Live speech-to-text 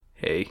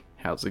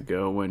How's it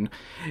going?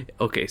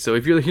 Okay, so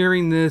if you're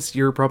hearing this,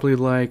 you're probably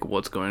like,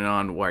 what's going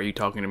on? Why are you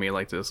talking to me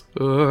like this?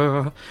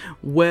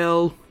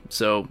 Well,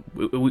 so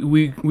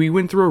we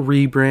went through a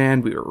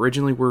rebrand. We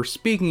originally were,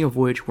 speaking of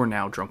which, we're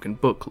now Drunken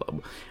Book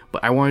Club.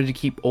 But I wanted to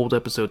keep old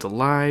episodes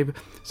alive,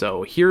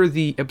 so here are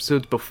the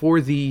episodes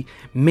before the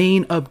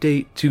main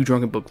update to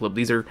Drunken Book Club.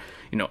 These are,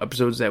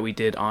 episodes that we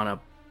did on a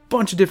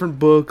bunch of different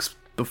books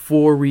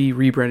before we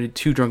rebranded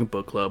to Drunken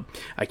Book Club.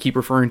 I keep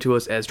referring to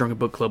us as Drunken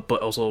Book Club,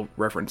 but also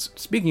reference,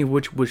 speaking of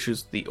which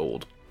is the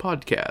old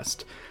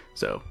podcast.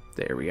 So,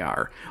 there we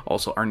are.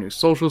 Also, our new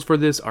socials for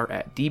this are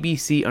at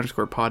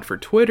DBC_pod for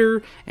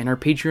Twitter, and our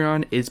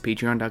Patreon is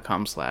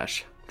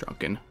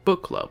patreon.com/Drunken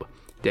Book Club.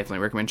 Definitely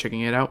recommend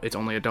checking it out. It's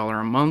only $1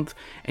 a month,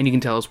 and you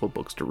can tell us what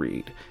books to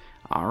read.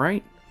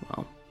 Alright,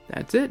 well,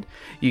 that's it.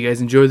 You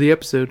guys enjoy the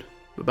episode.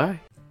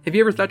 Bye-bye. Have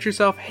you ever thought to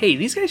yourself, hey,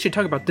 these guys should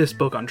talk about this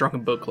book on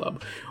Drunken Book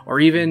Club? Or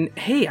even,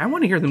 hey, I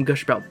want to hear them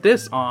gush about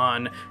this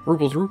on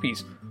Rupel's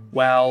Rupees.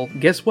 Well,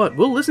 guess what?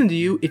 We'll listen to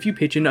you if you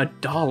pitch in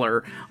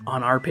 $1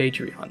 on our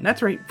Patreon.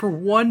 That's right, for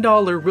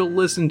 $1, we'll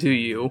listen to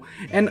you.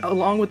 And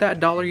along with that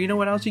 $1, you know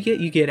what else you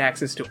get? You get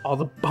access to all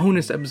the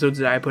bonus episodes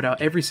that I put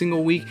out every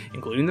single week,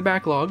 including the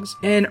backlogs,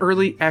 and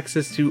early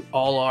access to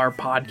all our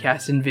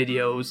podcasts and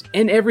videos,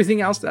 and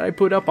everything else that I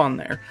put up on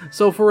there.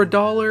 So for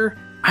 $1,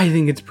 I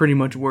think it's pretty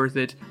much worth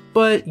it,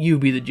 but you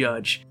be the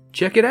judge.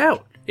 Check it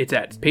out. It's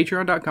at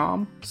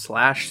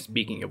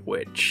patreon.com/speaking of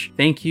which.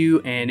 Thank you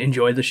and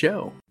enjoy the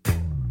show.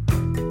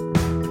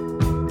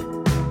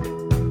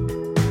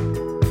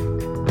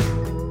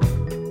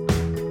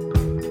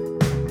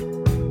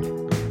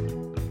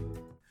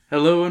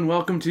 Hello and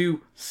welcome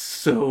to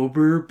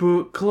Sober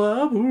Book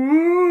Club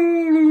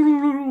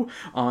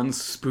on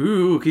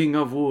Speaking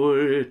of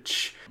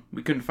Which.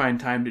 We couldn't find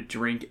time to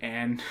drink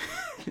and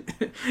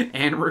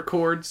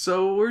record,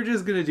 so we're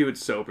just gonna do it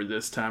sober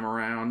this time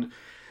around.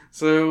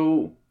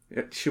 So,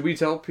 should we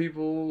tell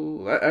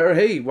people?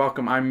 Hey,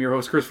 welcome. I'm your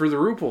host, Christopher the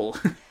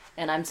Rupel.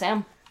 And I'm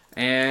Sam.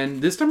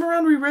 And this time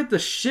around, we read the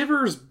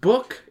Shivers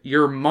book,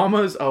 Your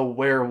Momma's a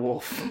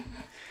Werewolf.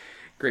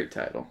 Great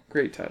title.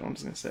 Great title. I'm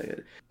just gonna say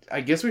it.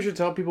 I guess we should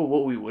tell people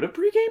what we would have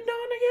pre-gamed on,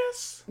 I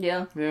guess?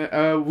 Yeah.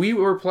 Yeah. We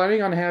were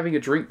planning on having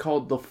a drink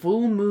called the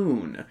Full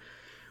Moon,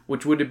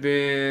 which would have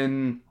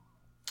been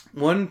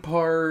 1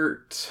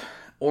 part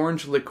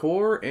orange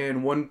liqueur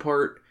and 1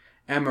 part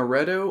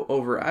amaretto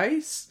over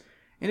ice.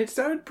 And it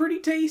sounded pretty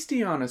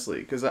tasty, honestly,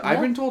 because I've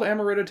been told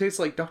amaretto tastes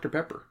like Dr.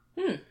 Pepper.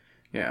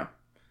 Yeah.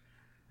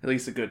 At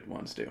least the good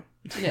ones do.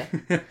 Yeah.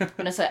 I'm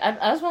gonna say,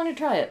 I was wanting to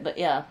try it, but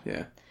yeah.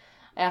 Yeah.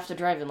 I have to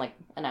drive in like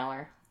an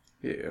hour.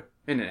 Yeah.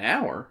 In an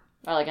hour?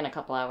 Or like in a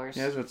couple hours.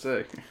 Yeah, I was about to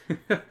say.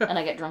 And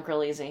I get drunk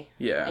real easy.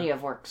 Yeah. And you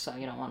have work, so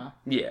you don't want to.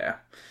 Yeah.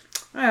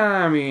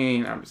 I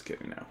mean, I'm just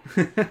kidding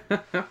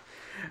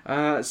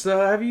now.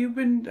 So have you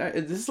been...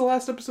 this is the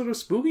last episode of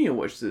Speaking of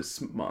Which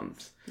this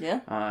month.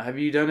 Yeah. Have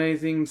you done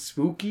anything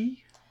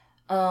spooky?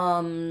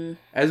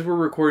 As we're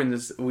recording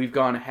this, we've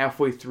gone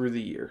halfway through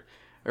the year.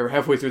 Or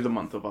halfway through the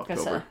month of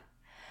October.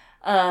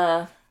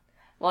 Well,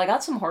 I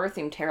got some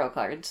horror-themed tarot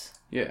cards.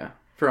 Yeah.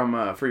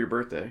 From, for your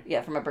birthday.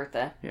 Yeah, for my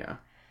birthday. Yeah.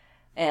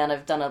 And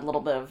I've done a little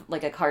bit of,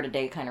 like, a card a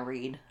day kind of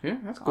read. Yeah,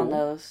 that's cool. On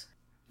those.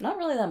 Not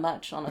really that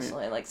much,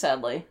 honestly,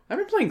 sadly. I've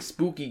been playing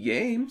spooky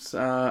games.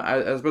 I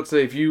was about to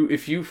say, if you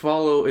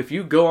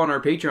go on our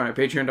Patreon at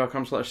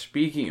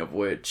patreon.com/speaking of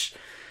which,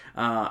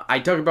 I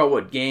talk about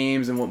what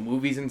games and what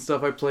movies and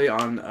stuff I play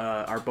on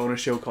our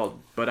bonus show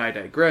called But I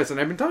Digress. And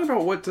I've been talking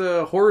about what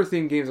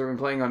horror-themed games I've been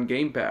playing on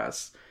Game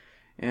Pass.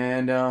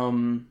 And,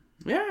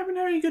 yeah, I've been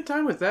having a good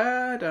time with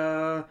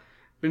that.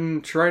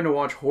 Been trying to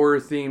watch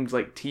horror-themed,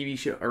 like, TV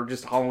show, or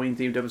just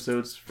Halloween-themed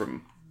episodes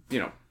from,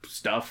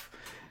 stuff.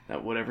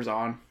 Whatever's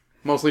on.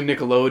 Mostly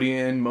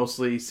Nickelodeon,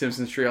 mostly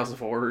Simpsons Treehouse of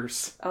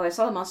Horrors. Oh, I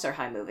saw the Monster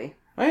High movie.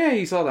 Oh yeah,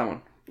 you saw that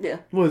one. Yeah.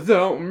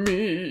 Without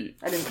me.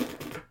 I didn't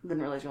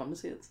realize you wanted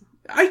to see it.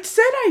 I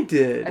said I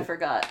did. I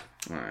forgot.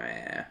 Oh,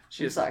 yeah.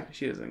 I'm sorry.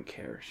 She doesn't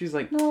care. She's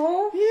like,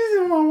 no. He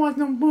doesn't want to watch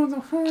no Monster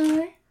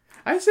High.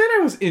 I said I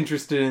was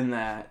interested in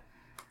that.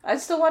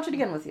 I'd still watch it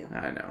again with you.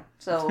 I know.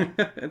 So.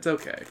 It's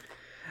okay.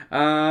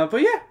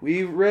 But yeah,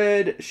 we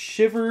read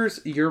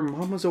Shivers, Your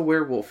Momma's a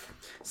Werewolf.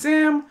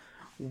 Sam,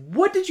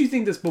 what did you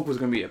think this book was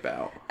going to be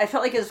about? I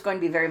felt like it was going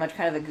to be very much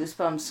kind of a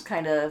Goosebumps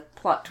kind of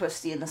plot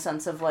twisty in the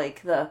sense of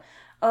like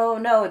oh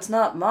no, it's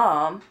not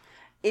Mom,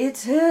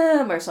 it's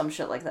him, or some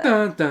shit like that.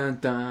 Dun dun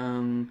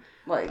dun.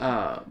 Like,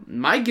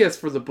 my guess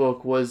for the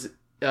book was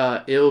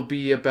it'll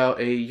be about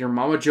your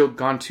mama joke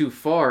gone too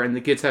far and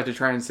the kids have to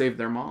try and save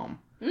their mom.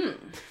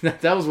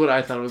 That was what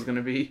I thought it was going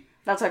to be.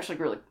 That's actually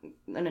really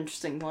an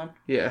interesting one.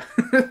 Yeah.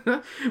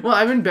 Well,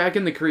 I've been back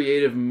in the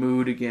creative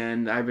mood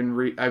again. I've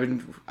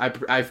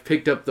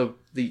picked up the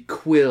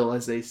quill,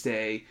 as they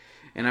say,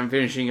 and I'm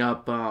finishing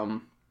up.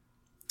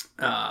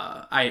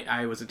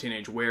 I was a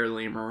teenage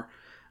werelamer.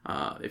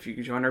 If you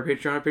can join our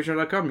Patreon at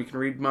patreon.com, you can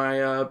read my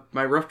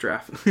rough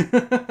draft.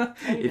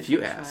 If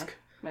you ask.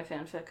 My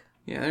fanfic.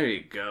 Yeah, there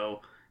you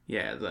go.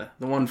 Yeah, the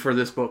one for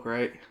this book,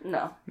 right?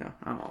 No. No.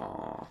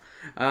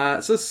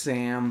 Aww. So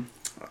Sam,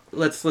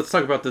 let's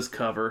talk about this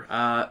cover.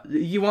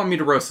 You want me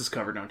to roast this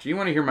cover, don't you? You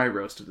want to hear my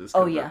roast of this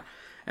cover? Oh, yeah.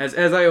 As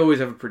I always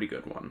have a pretty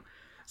good one.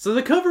 So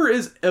the cover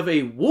is of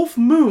a wolf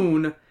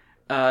moon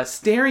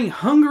staring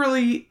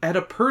hungrily at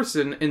a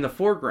person in the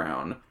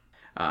foreground.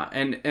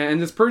 And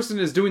this person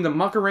is doing the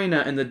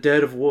Macarena in the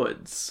dead of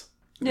woods.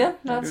 Yeah,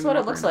 that's what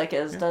it looks like.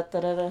 Is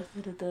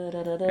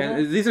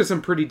and these are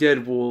some pretty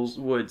dead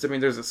woods. I mean,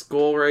 there's a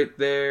skull right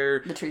there.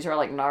 The trees are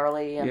like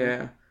gnarly. And...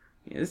 Yeah,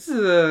 this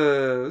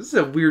is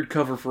a weird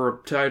cover for a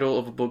title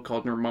of a book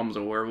called Your Mom's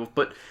a Werewolf.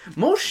 But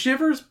most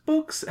Shivers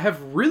books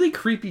have really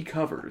creepy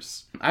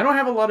covers. I don't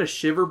have a lot of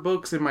Shiver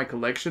books in my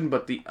collection,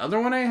 but the other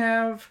one I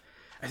have,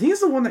 I think it's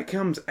the one that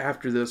comes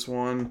after this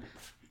one.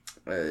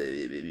 Let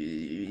me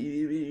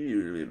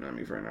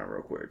find out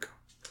real quick.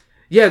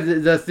 Yeah,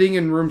 the thing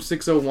in room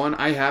 601,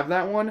 I have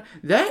that one.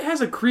 That has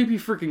a creepy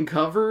freaking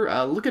cover.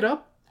 Look it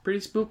up.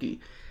 Pretty spooky.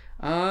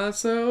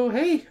 So,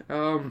 hey,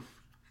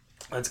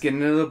 let's get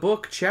into the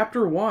book.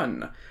 Chapter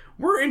 1.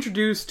 We're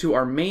introduced to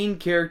our main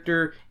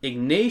character,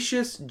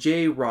 Ignatius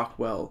J.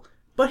 Rockwell,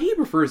 but he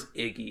prefers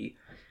Iggy.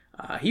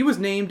 He was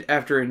named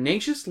after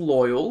Ignatius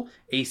Loyal,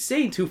 a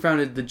saint who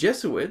founded the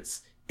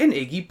Jesuits, and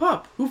Iggy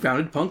Pop, who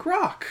founded punk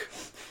rock.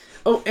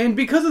 Oh, and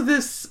because of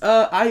this,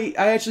 I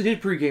actually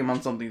did pregame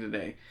on something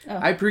today. Oh.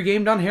 I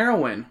pregamed on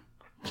heroin.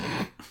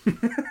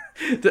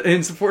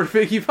 In support of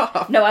Iggy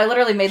Pop. No, I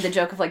literally made the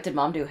joke of, like, did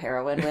Mom do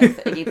heroin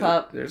with Iggy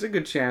Pop? There's a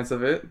good chance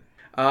of it.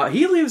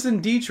 He lives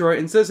in Detroit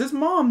and says his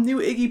mom knew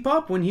Iggy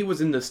Pop when he was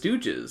in the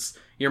Stooges.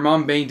 Your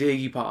mom banged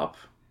Iggy Pop.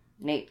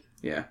 Neat.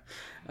 Yeah.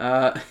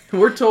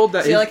 We're told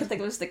that... See, I think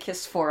it was the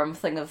Kiss Forum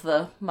thing of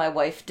the my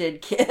wife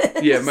did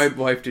kiss. Yeah, my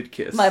wife did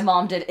kiss. My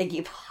mom did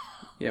Iggy Pop.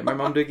 Yeah, my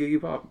mom did Iggy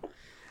Pop.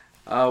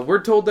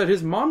 We're told that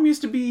his mom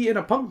used to be in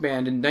a punk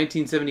band in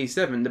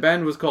 1977. The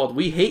band was called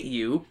We Hate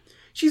You.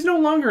 She's no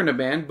longer in a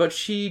band, but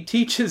she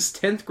teaches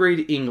 10th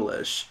grade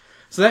English.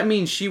 So that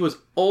means she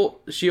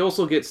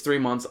also gets 3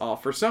 months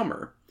off for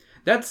summer.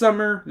 That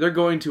summer, they're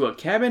going to a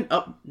cabin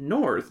up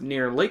north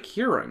near Lake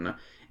Huron,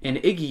 and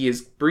Iggy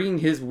is bringing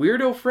his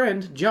weirdo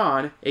friend,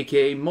 John,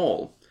 aka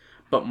Mole.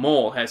 But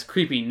Mole has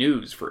creepy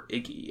news for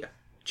Iggy.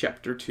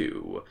 Chapter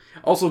 2.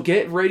 Also,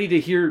 get ready to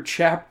hear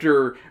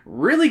chapter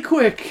really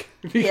quick,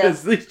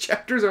 because these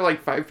chapters are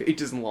like 5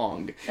 pages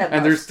long,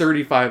 and there's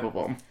 35 of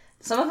them.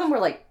 Some of them were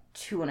like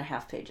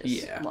 2.5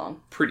 pages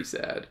long. Pretty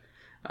sad.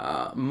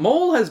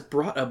 Mole has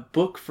brought a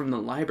book from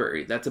the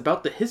library that's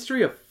about the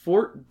history of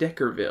Fort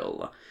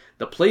Deckerville,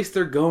 the place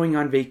they're going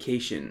on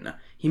vacation.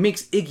 He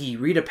makes Iggy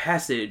read a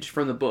passage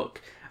from the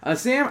book.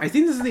 Sam, I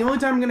think this is the only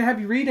time I'm going to have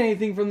you read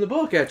anything from the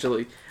book,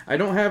 actually. I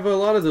don't have a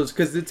lot of those,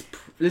 because it's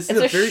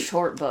a very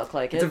short book.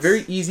 It's a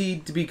very easy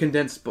to be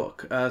condensed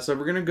book. So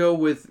we're going to go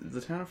with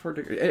the town of Fort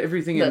Deckerville.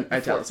 Everything in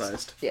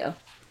italicized. Yeah.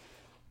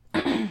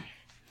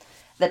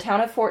 The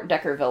town of Fort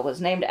Deckerville was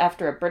named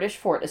after a British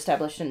fort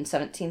established in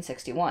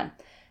 1761.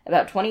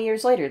 About 20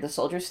 years later, the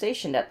soldiers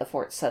stationed at the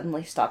fort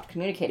suddenly stopped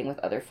communicating with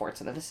other forts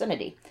in the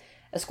vicinity.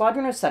 A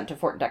squadron was sent to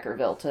Fort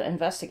Deckerville to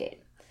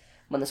investigate.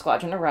 When the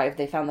squadron arrived,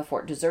 they found the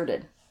fort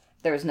deserted.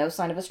 There was no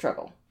sign of a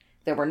struggle.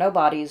 There were no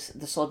bodies.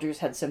 The soldiers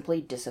had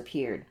simply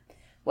disappeared.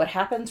 What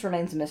happens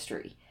remains a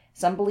mystery.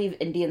 Some believe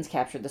Indians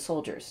captured the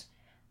soldiers.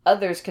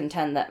 Others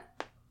contend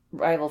that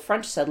rival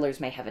French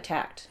settlers may have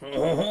attacked.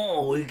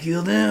 Oh, we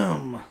killed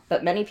them.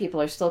 But many people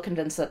are still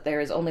convinced that there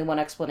is only one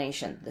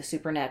explanation, the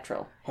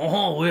supernatural.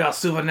 Oh, we are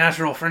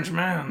supernatural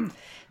Frenchmen.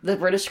 The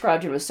British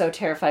squadron was so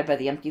terrified by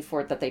the empty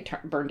fort that they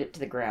burned it to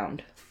the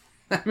ground.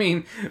 I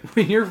mean,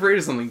 when you're afraid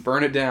of something,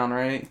 burn it down,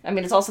 right? I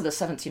mean, it's also the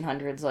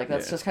 1700s. Like,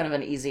 that's just kind of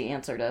an easy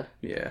answer to...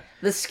 Yeah.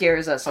 This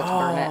scares us, let's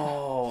burn it.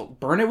 Oh,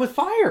 burn it with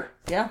fire.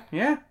 Yeah.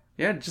 Yeah.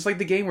 Yeah, just like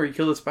the game where you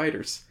kill the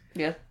spiders.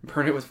 Yeah.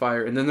 Burn it with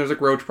fire. And then there's a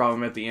roach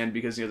problem at the end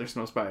because, there's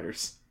no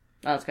spiders.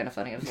 Oh, that's kind of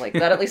funny. It was like,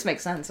 that at least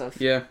makes sense.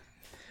 Yeah.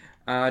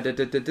 Where do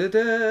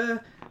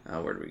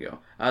we go?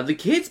 The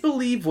kids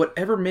believe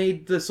whatever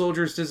made the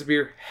soldiers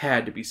disappear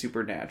had to be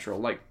supernatural,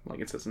 like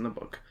it says in the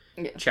book.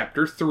 Yeah.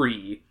 Chapter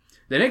 3.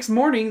 The next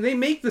morning, they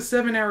make the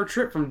 7-hour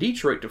trip from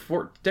Detroit to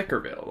Fort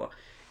Deckerville.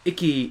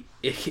 Iggy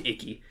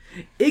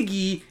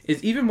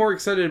is even more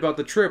excited about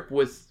the trip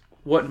with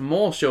what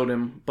Mole showed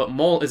him, but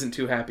Mole isn't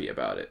too happy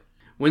about it.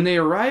 When they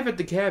arrive at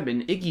the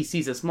cabin, Iggy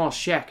sees a small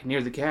shack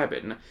near the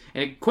cabin,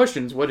 and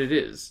questions what it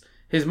is.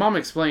 His mom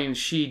explains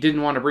she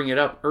didn't want to bring it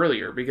up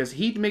earlier, because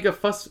he'd make a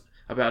fuss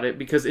about it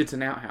because it's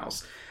an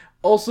outhouse.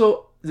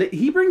 Also,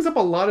 he brings up a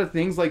lot of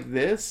things like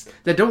this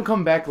that don't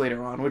come back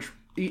later on, which...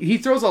 He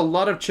throws a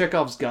lot of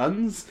Chekhov's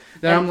guns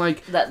that I'm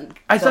like,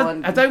 I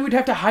thought we'd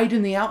have to hide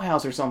in the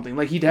outhouse or something.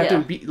 Like, he'd have to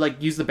be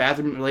like use the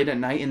bathroom late at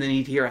night and then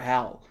he'd hear a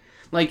howl.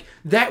 Like,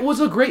 that was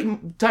a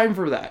great time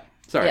for that.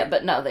 Sorry. Yeah,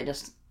 but no, they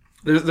just...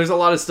 There's a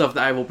lot of stuff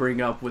that I will bring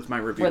up with my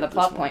review. Where the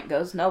plot point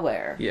goes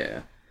nowhere.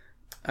 Yeah.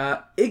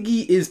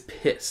 Iggy is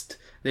pissed.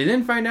 They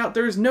then find out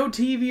there's no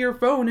TV or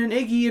phone and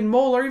Iggy and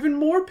Mole are even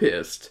more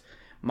pissed.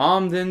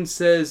 Mom then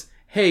says,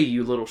 Hey,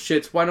 you little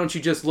shits, why don't you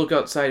just look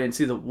outside and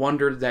see the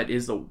wonder that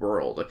is the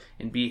world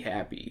and be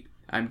happy?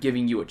 I'm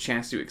giving you a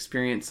chance to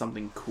experience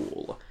something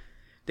cool.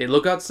 They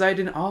look outside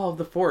in awe of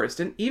the forest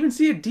and even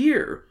see a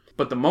deer.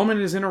 But the moment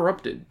is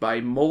interrupted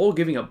by Mole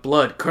giving a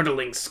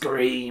blood-curdling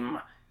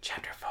scream.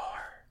 Chapter 4.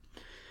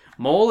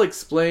 Mole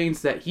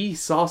explains that he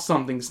saw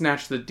something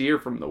snatch the deer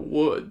from the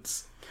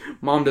woods.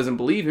 Mom doesn't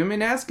believe him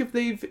and asks if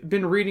they've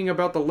been reading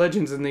about the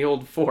legends in the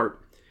old fort.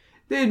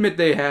 They admit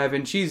they have,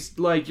 and she's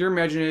like, your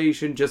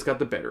imagination just got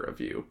the better of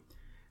you.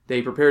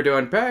 They prepare to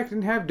unpack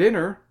and have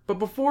dinner, but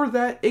before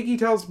that, Iggy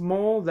tells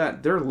Mole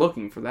that they're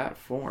looking for that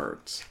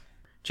fort.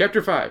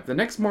 Chapter 5. The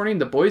next morning,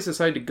 the boys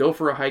decide to go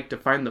for a hike to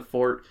find the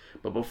fort,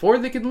 but before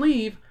they can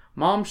leave,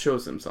 Mom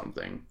shows them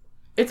something.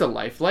 It's a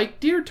lifelike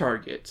deer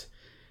target.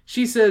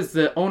 She says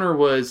the owner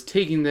was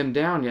taking them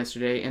down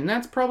yesterday, and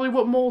that's probably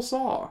what Mole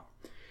saw.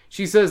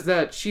 She says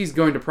that she's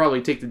going to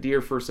probably take the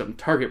deer for some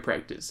target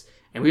practice,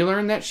 and we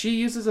learn that she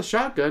uses a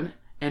shotgun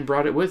and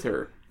brought it with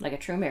her. Like a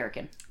true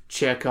American.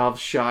 Chekhov's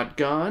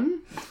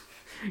shotgun?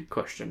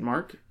 Question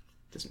mark.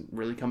 Doesn't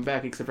really come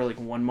back except for like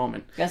one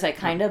moment. I was gonna say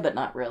kinda, but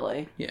not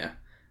really. Yeah.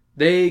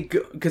 They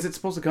go, because it's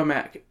supposed to come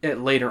at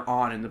later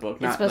on in the book.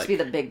 It's supposed to be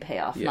the big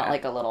payoff, not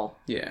like a little...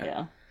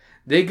 Yeah.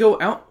 They go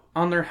out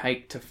on their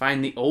hike to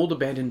find the old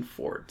abandoned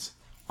fort.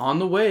 On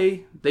the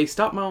way, they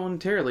stop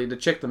momentarily to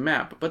check the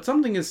map, but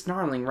something is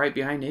snarling right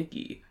behind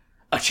Iggy.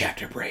 A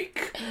chapter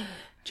break.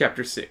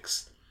 Chapter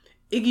 6.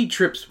 Iggy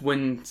trips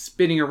when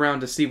spinning around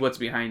to see what's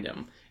behind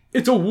him.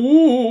 It's a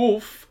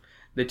wolf!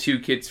 The two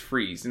kids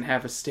freeze and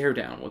have a stare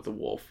down with the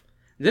wolf.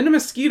 Then a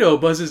mosquito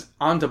buzzes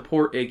onto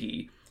poor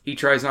Iggy. He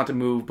tries not to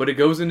move, but it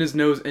goes in his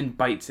nose and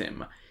bites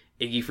him.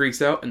 Iggy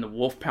freaks out and the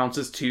wolf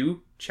pounces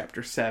too.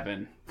 Chapter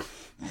 7.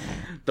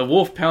 The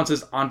wolf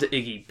pounces onto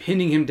Iggy,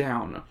 pinning him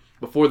down.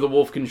 Before the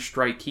wolf can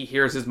strike, he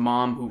hears his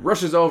mom, who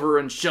rushes over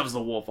and shoves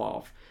the wolf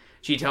off.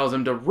 She tells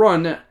him to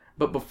run,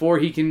 but before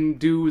he can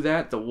do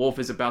that, the wolf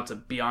is about to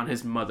be on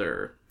his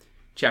mother.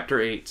 Chapter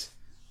 8.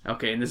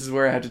 Okay, and this is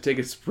where I had to take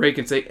a break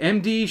and say,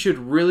 MD should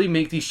really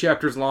make these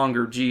chapters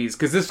longer, geez,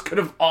 because this could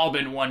have all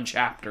been one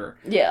chapter.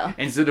 Yeah.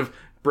 Instead of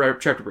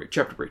chapter break,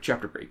 chapter break,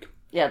 chapter break.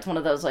 Yeah, it's one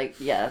of those,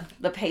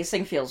 the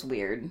pacing feels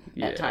weird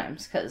at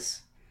times,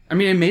 because... I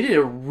mean, it made it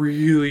a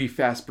really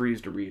fast breeze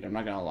to read, I'm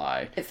not gonna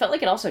lie. It felt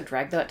like it also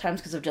dragged, though, at times,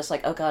 because of just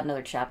like, oh god,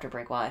 another chapter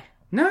break, why?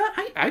 Nah,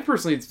 I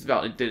personally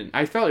felt it didn't.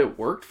 I felt it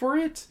worked for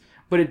it,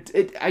 but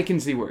I can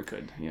see where it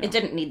could. You know? It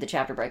didn't need the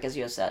chapter break, as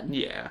you have said.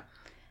 Yeah.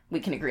 We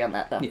can agree on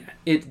that, though. Yeah,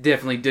 it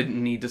definitely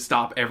didn't need to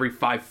stop every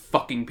 5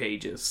 fucking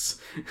pages.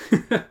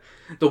 The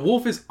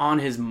wolf is on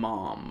his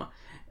mom,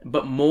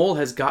 but Mole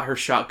has got her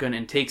shotgun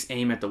and takes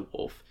aim at the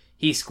wolf.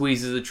 He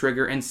squeezes the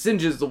trigger and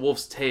singes the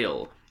wolf's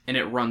tail, and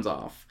it runs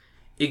off.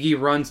 Iggy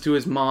runs to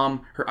his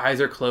mom, her eyes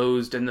are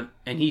closed, and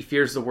he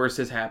fears the worst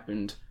has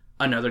happened.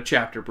 Another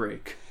chapter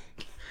break.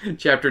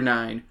 Chapter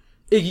 9.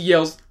 Iggy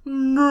yells,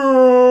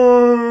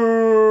 "No!"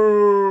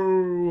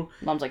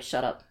 Mom's like,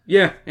 shut up.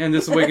 Yeah, and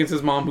this awakens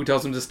his mom, who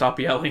tells him to stop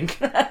yelling.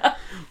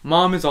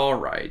 Mom is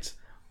alright.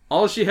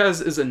 All she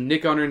has is a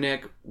nick on her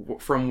neck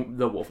from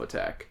the wolf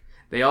attack.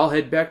 They all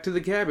head back to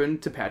the cabin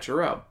to patch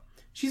her up.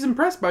 She's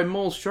impressed by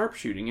Mole's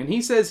sharpshooting, and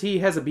he says he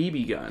has a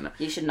BB gun.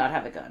 You should not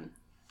have a gun.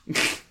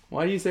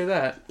 Why do you say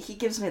that? He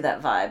gives me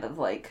that vibe of,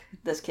 like,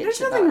 this kid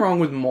There's nothing wrong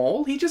with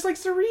Mole. He just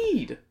likes to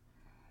read.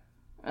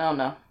 I don't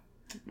know.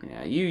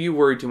 Yeah, you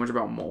worry too much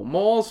about Mole.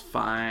 Mole's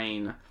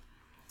fine.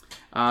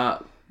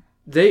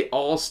 They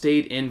all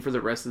stayed in for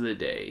the rest of the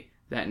day.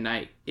 That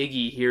night,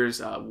 Iggy hears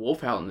a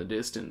wolf howl in the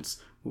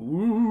distance. Ooh.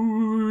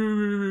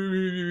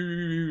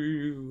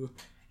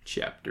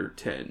 Chapter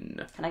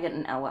 10. Can I get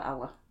an hour?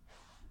 Ow,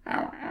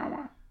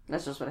 ow.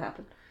 That's just what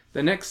happened.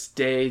 The next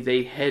day,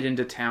 they head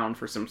into town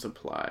for some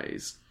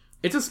supplies.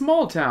 It's a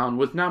small town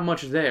with not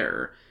much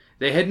there.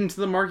 They head into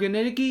the market and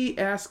Iggy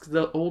asks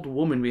the old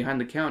woman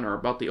behind the counter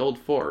about the old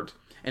fort,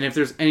 and if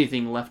there's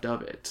anything left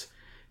of it.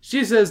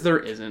 She says there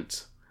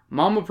isn't.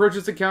 Mom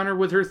approaches the counter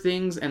with her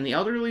things, and the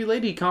elderly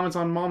lady comments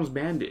on Mom's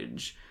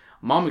bandage.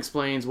 Mom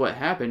explains what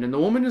happened, and the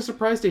woman is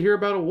surprised to hear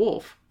about a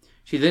wolf.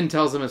 She then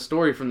tells them a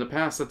story from the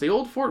past that the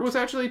old fort was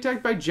actually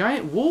attacked by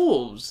giant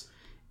wolves.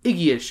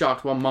 Iggy is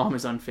shocked while Mom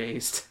is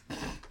unfazed.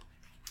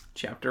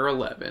 Chapter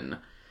 11.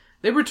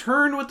 They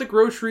return with the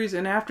groceries,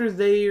 and after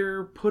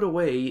they're put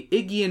away,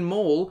 Iggy and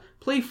Mole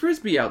play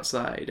frisbee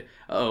outside.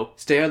 Uh-oh,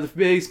 stay out of the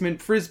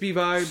basement, frisbee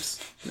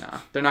vibes.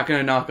 Nah, they're not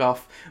gonna knock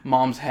off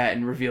Mom's hat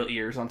and reveal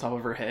ears on top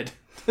of her head.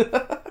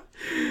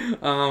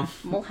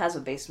 Mole has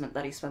a basement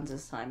that he spends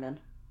his time in.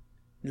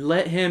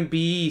 Let him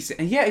be.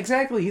 Yeah,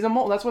 exactly, he's a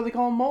mole. That's why they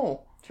call him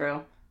Mole.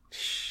 True.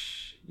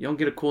 Shh. You don't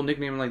get a cool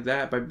nickname like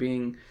that by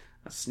being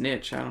a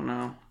snitch. I don't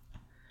know.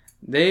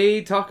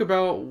 They talk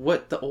about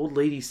what the old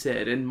lady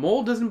said, and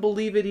Mole doesn't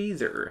believe it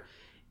either.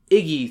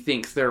 Iggy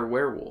thinks they're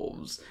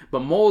werewolves,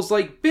 but Mole's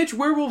like, bitch,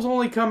 werewolves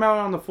only come out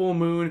on the full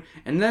moon,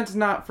 and that's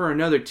not for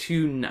another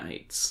 2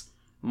 nights.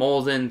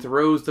 Mole then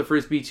throws the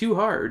frisbee too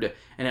hard,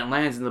 and it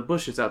lands in the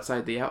bushes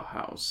outside the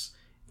outhouse.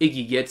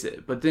 Iggy gets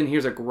it, but then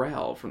hears a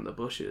growl from the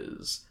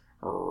bushes.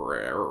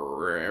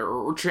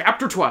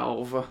 Chapter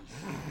 12.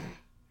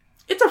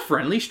 It's a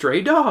friendly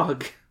stray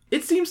dog.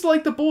 It seems to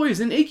like the boys,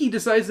 and Iggy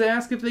decides to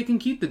ask if they can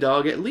keep the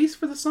dog at least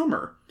for the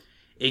summer.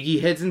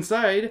 Iggy heads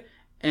inside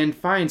and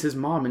finds his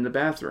mom in the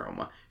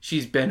bathroom.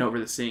 She's bent over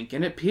the sink,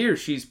 and it appears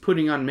she's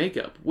putting on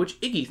makeup,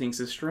 which Iggy thinks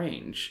is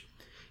strange.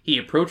 He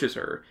approaches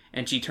her,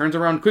 and she turns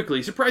around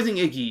quickly, surprising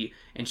Iggy,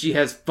 and she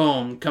has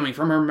foam coming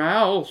from her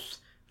mouth.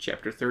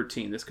 Chapter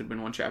 13. This could have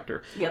been one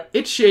chapter. Yep.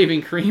 It's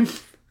shaving cream.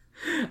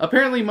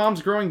 Apparently,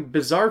 Mom's growing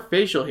bizarre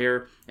facial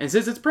hair and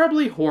says it's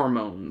probably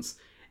hormones.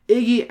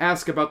 Iggy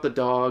asks about the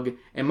dog,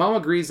 and Mom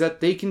agrees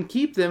that they can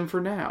keep them for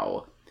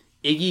now.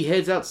 Iggy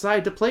heads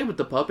outside to play with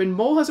the pup, and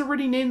Mole has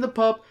already named the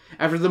pup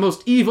after the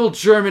most evil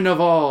German of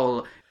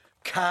all,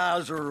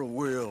 Kaiser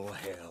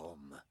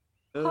Wilhelm.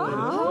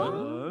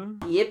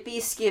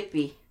 Yippee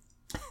skippy.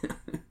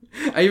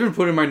 I even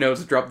put in my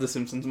notes, drop the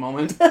Simpsons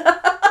moment.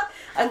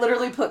 I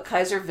literally put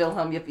Kaiser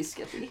Wilhelm Yippee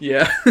skippy.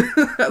 Yeah.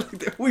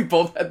 We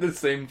both had the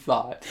same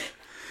thought.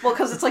 Well,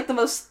 because it's like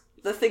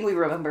the thing we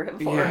remember him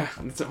for. Yeah,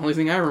 that's the only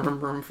thing I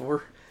remember him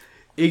for.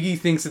 Iggy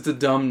thinks it's a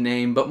dumb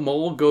name, but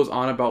Mole goes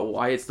on about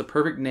why it's the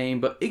perfect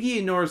name, but Iggy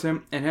ignores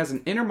him and has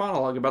an inner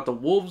monologue about the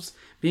wolves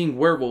being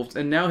werewolves,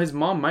 and now his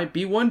mom might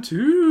be one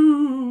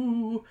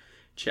too.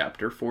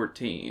 Chapter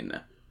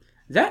 14.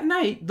 That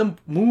night, the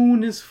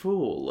moon is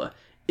full.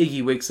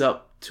 Iggy wakes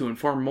up to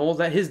inform Mole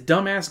that his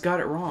dumbass got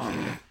it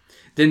wrong.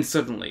 Then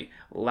suddenly,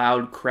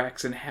 loud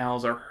cracks and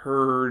howls are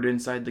heard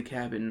inside the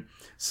cabin.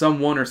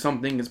 Someone or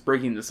something is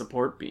breaking the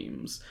support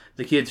beams.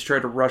 The kids try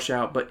to rush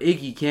out, but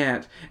Iggy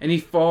can't, and he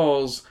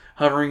falls.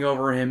 Hovering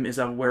over him is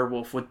a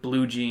werewolf with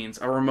blue jeans,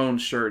 a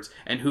Ramones shirt,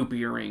 and hoop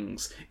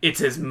earrings. It's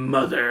his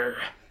mother.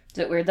 Is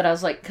it weird that I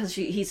was like, because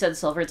he said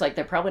silver, it's like,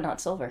 they're probably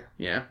not silver.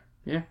 Yeah.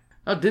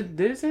 Oh, did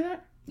it say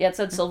that? Yeah, it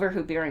said silver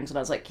hoop earrings, and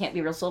I was like, can't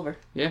be real silver.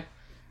 Yeah.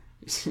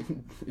 It's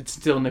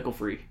still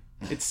nickel-free.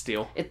 It's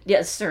steel.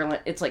 It's sterling.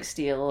 It's like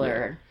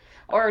steel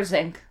or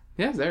zinc.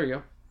 Yeah, there you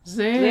go.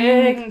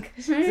 Zinc.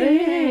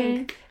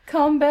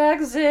 Come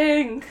back,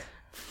 zinc.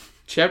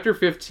 Chapter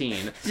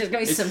 15. There's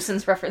gonna be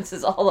Simpsons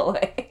references all the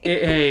way.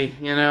 Hey,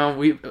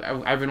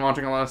 I've been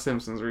watching a lot of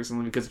Simpsons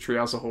recently because of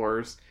Treehouse of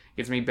Horrors.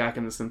 Gets me back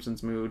in the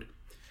Simpsons mood.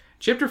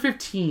 Chapter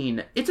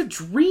 15. It's a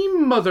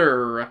dream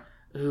mother.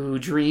 Ooh,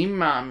 dream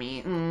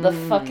mommy. The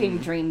fucking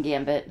dream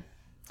gambit.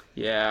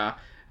 Yeah.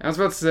 I was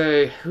about to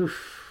say,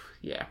 oof.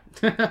 Yeah.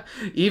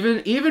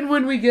 even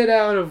when we get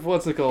out of,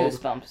 what's it called?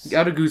 Goosebumps.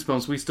 Out of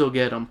Goosebumps, we still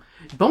get them.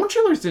 Bone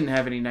Chillers didn't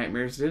have any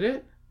nightmares, did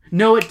it?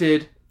 No, it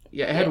did.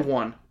 Yeah, it had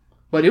one.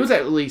 But it was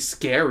at least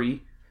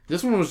scary.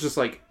 This one was just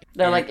like...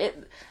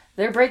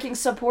 They're breaking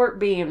support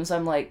beams.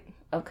 I'm like,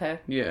 okay.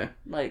 Yeah.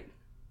 Like...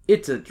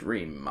 It's a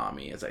dream,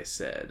 Mommy, as I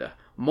said.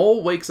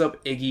 Mole wakes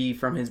up Iggy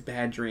from his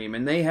bad dream,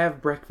 and they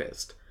have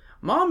breakfast.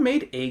 Mom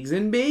made eggs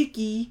and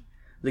bakey.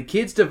 The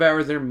kids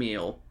devour their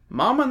meal.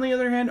 Mom, on the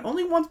other hand,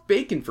 only wants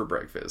bacon for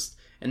breakfast,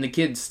 and the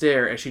kids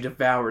stare as she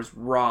devours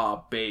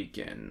raw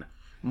bacon.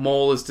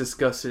 Mole is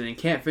disgusted and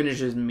can't finish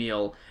his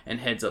meal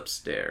and heads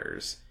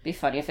upstairs. Be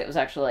funny if it was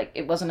actually like,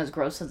 it wasn't as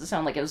gross as it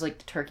sounded, like it was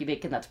like turkey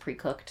bacon that's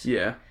pre-cooked.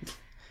 Yeah.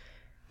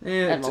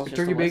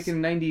 Turkey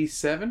bacon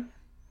 97?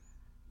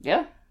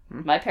 Yeah.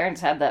 My parents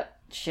had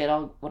that shit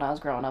when I was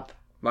growing up.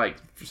 Like,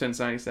 since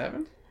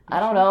 97? I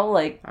don't know,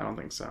 like... I don't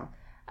think so.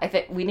 I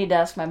think we need to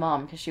ask my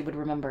mom, because she would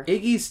remember.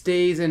 Iggy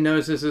stays and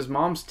notices his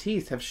mom's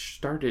teeth have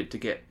started to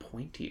get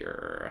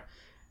pointier.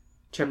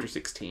 Chapter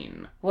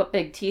 16. What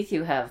big teeth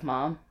you have,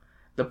 Mom.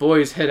 The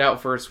boys head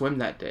out for a swim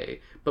that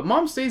day, but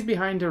Mom stays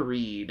behind to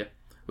read.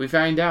 We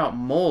find out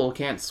Mole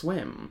can't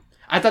swim.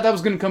 I thought that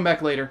was going to come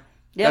back later.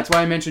 Yep. That's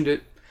why I mentioned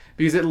it.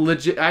 Because it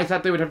legit, I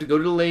thought they would have to go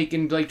to the lake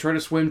and like try to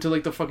swim to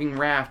like the fucking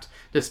raft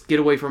to get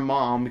away from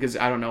Mom, because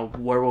I don't know,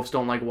 werewolves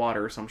don't like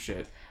water or some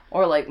shit.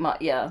 Or like,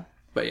 yeah.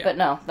 But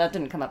no, that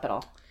didn't come up at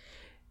all.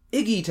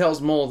 Iggy tells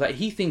Mole that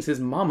he thinks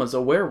his mama's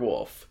a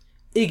werewolf.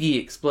 Iggy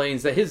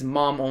explains that his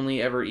mom only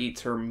ever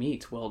eats her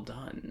meat well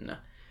done.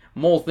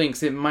 Mole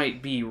thinks it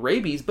might be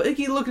rabies, but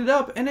Iggy looked it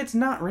up and it's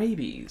not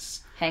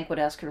rabies. Hank would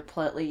ask her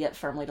politely yet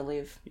firmly to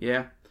leave.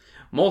 Yeah.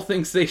 Mole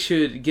thinks they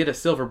should get a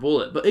silver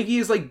bullet, but Iggy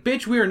is like,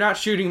 bitch, we are not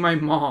shooting my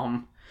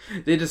mom.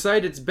 They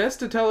decide it's best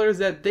to tell her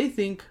that they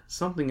think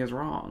something is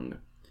wrong.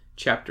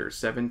 Chapter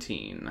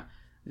 17.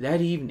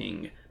 That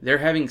evening, they're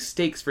having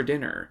steaks for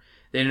dinner.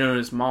 They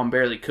notice Mom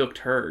barely cooked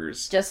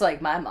hers. Just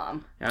like my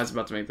mom. I was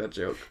about to make that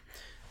joke.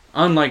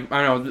 Unlike,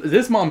 I don't know,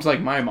 this mom's like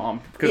my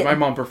mom, because my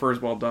mom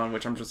prefers well done,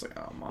 which I'm just like,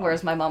 oh, Mom.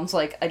 Whereas my mom's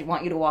like, I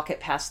want you to walk it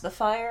past the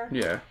fire.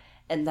 Yeah.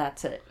 And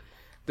that's it.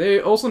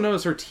 They also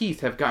notice her teeth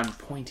have gotten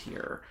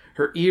pointier.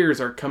 Her ears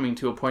are coming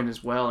to a point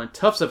as well, and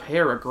tufts of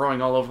hair are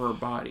growing all over her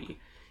body.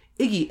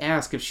 Iggy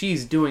asks if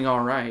she's doing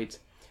alright.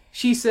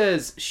 She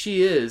says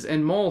she is,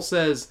 and Mole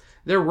says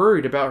they're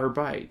worried about her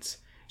bites.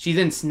 She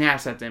then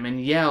snaps at them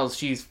and yells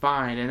she's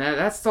fine, and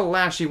that's the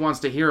last she wants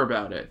to hear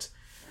about it.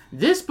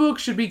 This book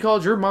should be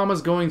called Your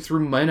Mama's Going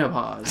Through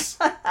Menopause.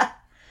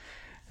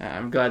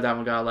 I'm glad that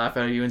one got a laugh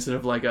out of you instead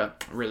of like a,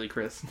 really,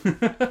 Chris?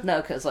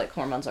 No, because like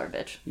hormones are a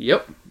bitch.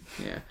 Yep.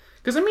 Yeah.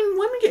 Because, I mean,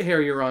 women get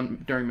hairier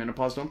during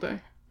menopause, don't they?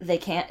 They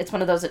can't. It's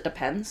one of those, it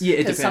depends. Yeah, it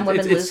depends. Some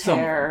women lose some,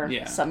 hair.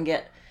 yeah. Some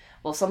get...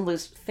 Well, some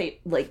lose,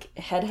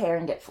 head hair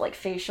and get,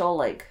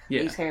 facial,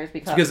 these hairs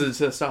become... It's because of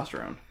the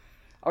testosterone.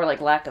 Or,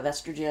 lack of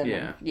estrogen.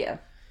 Yeah. Yeah.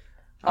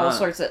 All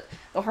sorts of...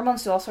 The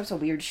hormones do all sorts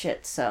of weird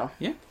shit, so...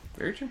 Yeah,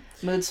 very true.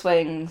 Mood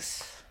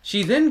swings.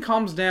 She then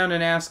calms down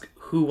and asks,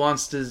 who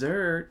wants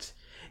dessert?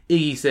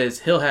 Iggy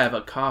says he'll have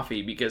a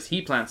coffee because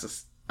he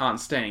plans on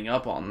staying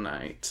up all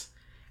night.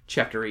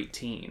 Chapter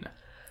 18.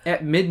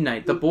 At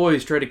midnight, the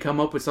boys try to come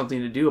up with something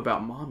to do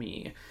about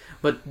Mommy,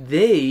 but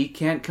they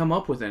can't come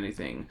up with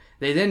anything.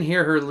 They then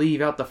hear her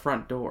leave out the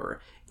front door.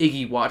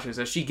 Iggy watches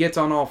as she gets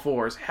on all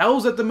fours,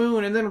 howls at the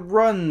moon, and then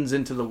runs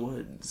into the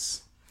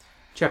woods.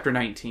 Chapter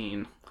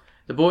 19.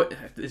 The boy...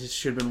 This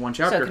should have been one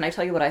chapter. So, can I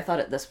tell you what I thought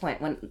at this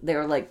point when they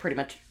were, pretty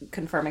much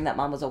confirming that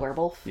Mom was a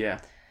werewolf? Yeah.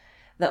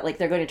 That,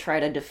 they're going to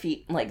try to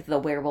defeat, the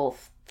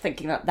werewolf,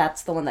 thinking that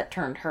that's the one that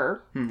turned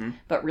her. Mm-hmm.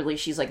 But really,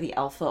 she's, the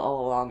alpha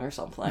all along or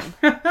something.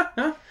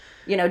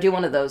 Do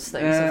one of those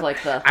things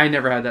of, the... I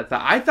never had that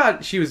thought. I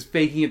thought she was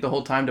faking it the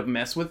whole time to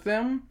mess with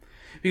them.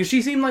 Because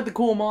she seemed like the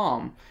cool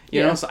mom.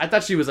 You know? So I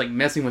thought she was,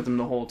 messing with them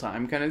the whole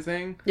time kind of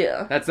thing.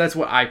 Yeah. That's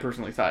what I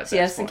personally thought. See,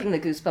 I was thinking the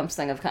Goosebumps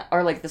thing of...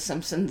 Or, The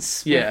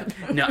Simpsons. Yeah.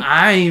 No,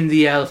 I'm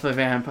the alpha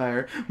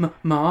vampire.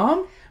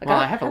 Mom? Well,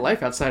 I have a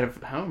life outside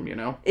of home,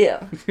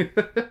 Yeah.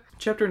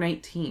 Chapter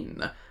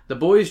 19. The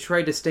boys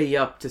try to stay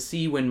up to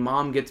see when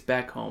Mom gets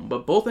back home,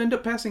 but both end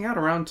up passing out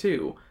around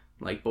 2,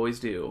 like boys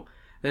do.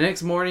 The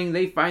next morning,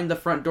 they find the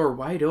front door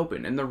wide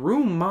open, and the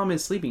room Mom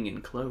is sleeping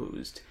in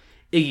closed.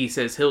 Iggy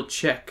says he'll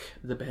check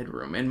the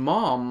bedroom, and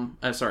Mole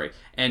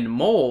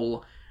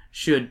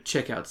should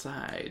check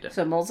outside.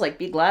 So Mole's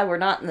be glad we're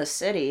not in the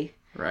city.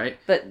 Right.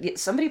 But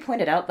somebody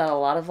pointed out that a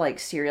lot of,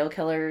 serial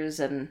killers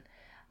and...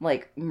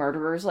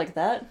 murderers like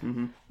that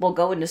will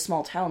go into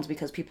small towns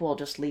because people will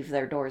just leave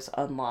their doors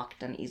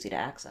unlocked and easy to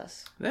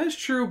access. That is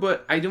true,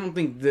 but I don't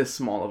think this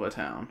small of a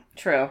town.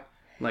 True.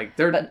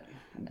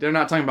 They're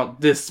not talking about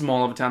this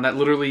small of a town. That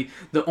literally,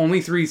 they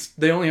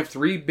only have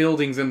 3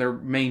 buildings in their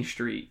main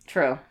street.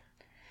 True.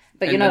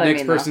 But and you know what I mean,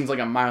 the next person's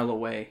a mile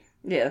away.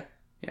 Yeah.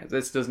 Yeah,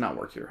 this does not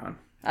work here, hon.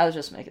 I was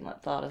just making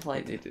that thought of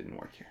It didn't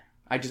work here.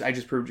 I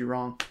just proved you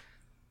wrong.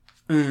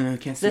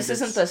 Can't see this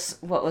isn't this,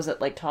 what was it,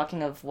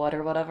 Talking of What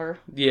or whatever?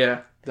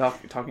 Yeah,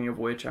 Talking of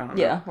Which, I don't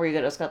know. Yeah, where you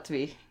just got to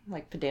be,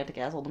 pedantic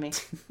asshole to me.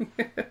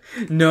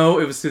 No,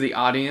 it was to the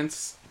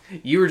audience.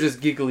 You were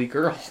just giggly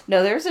girl.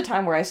 No, there was a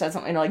time where I said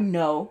something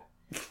no.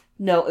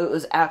 No, it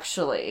was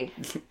actually.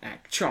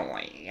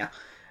 Actually.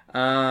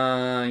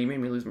 You made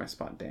me lose my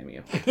spot, damn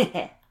you.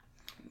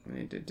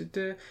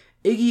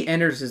 Iggy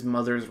enters his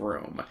mother's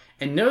room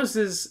and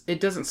notices it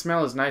doesn't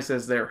smell as nice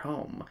as their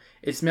home.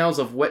 It smells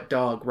of wet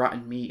dog,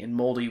 rotten meat, and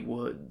moldy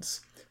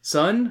woods.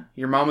 Son,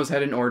 your mama's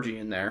had an orgy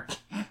in there.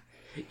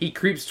 He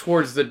creeps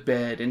towards the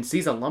bed and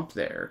sees a lump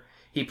there.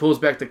 He pulls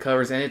back the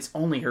covers and it's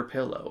only her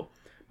pillow.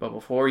 But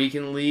before he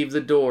can leave,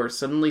 the door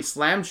suddenly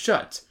slams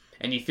shut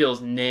and he feels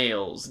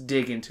nails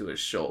dig into his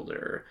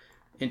shoulder.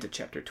 Into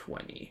chapter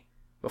 20.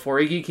 Before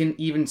Iggy can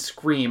even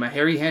scream, a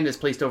hairy hand is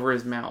placed over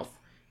his mouth.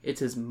 It's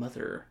his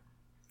mother.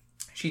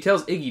 She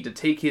tells Iggy to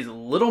take his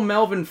little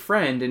Melvin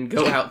friend and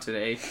go out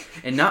today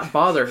and not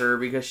bother her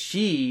because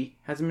she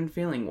hasn't been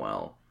feeling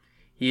well.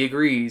 He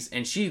agrees,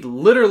 and she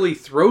literally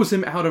throws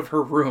him out of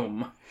her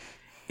room.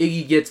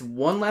 Iggy gets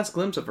one last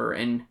glimpse of her,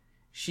 and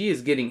she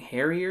is getting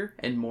hairier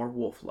and more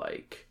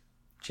wolf-like.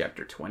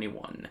 Chapter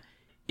 21.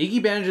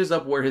 Iggy bandages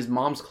up where his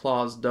mom's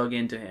claws dug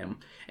into him,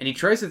 and he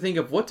tries to think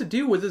of what to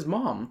do with his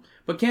mom,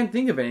 but can't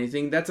think of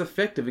anything that's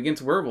effective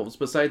against werewolves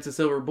besides the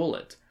silver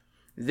bullet.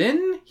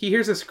 Then he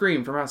hears a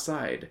scream from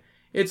outside.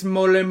 It's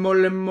Mole,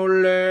 Mole,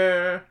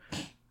 Mole.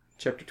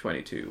 Chapter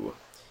 22.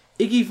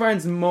 Iggy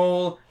finds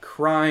Mole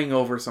crying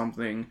over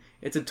something.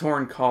 It's a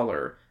torn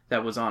collar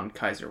that was on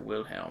Kaiser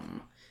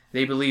Wilhelm.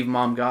 They believe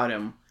Mom got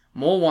him.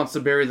 Mole wants to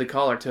bury the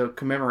collar to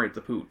commemorate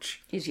the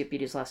pooch. He's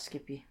Yippy's last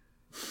Skippy.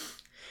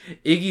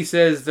 Iggy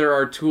says there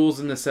are tools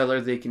in the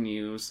cellar they can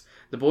use.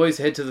 The boys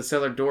head to the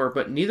cellar door,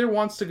 but neither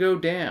wants to go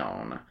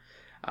down.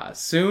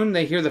 Soon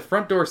they hear the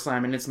front door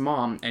slam and it's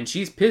Mom, and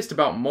she's pissed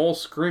about Mole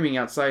screaming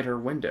outside her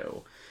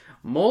window.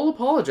 Mole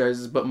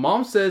apologizes, but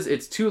Mom says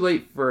it's too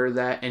late for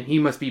that and he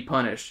must be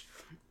punished.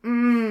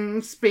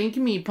 Spank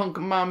me, punk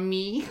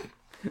mommy,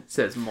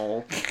 says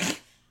Mole.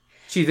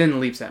 She then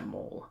leaps at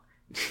Mole.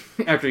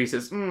 After he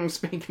says,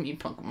 spank me,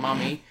 punk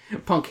mommy,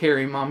 punk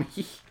hairy mommy.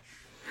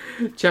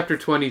 Chapter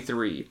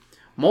 23.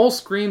 Mole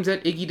screams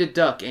at Iggy to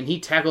duck, and he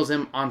tackles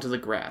him onto the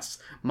grass.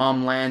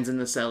 Mom lands in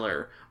the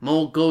cellar.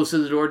 Mole goes to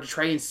the door to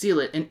try and seal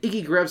it, and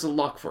Iggy grabs the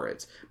lock for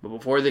it. But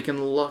before they can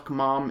lock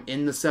Mom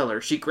in the cellar,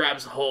 she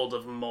grabs hold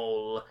of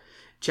Mole.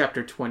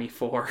 Chapter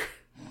 24.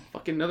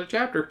 Fucking another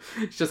chapter.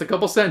 It's just a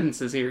couple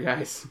sentences here,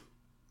 guys.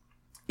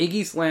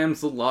 Iggy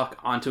slams the lock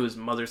onto his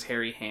mother's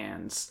hairy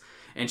hands,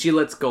 and she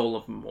lets go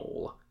of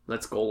Mole.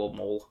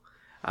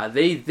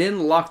 They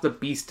then lock the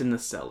beast in the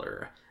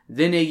cellar.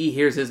 Then Iggy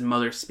hears his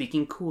mother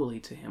speaking coolly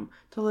to him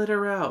to let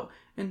her out,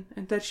 and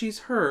that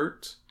she's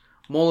hurt.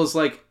 Mole is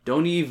like,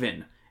 don't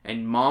even.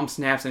 And Mom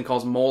snaps and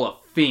calls Mole a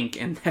fink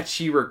and that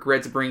she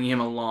regrets bringing him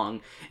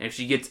along. And if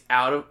she gets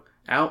out,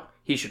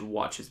 he should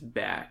watch his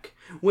back.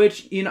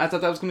 Which, I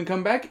thought that was going to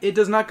come back. It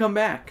does not come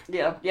back.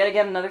 Yeah, yet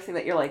again, another thing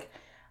that you're like,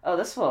 oh,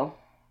 this will.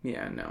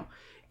 Yeah, no.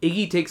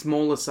 Iggy takes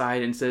Mole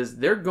aside and says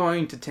they're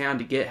going to town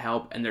to get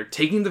help and they're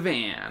taking the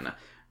van.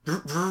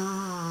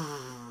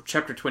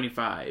 Chapter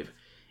 25.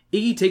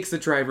 Iggy takes the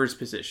driver's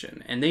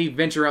position and they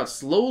venture out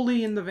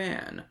slowly in the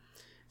van.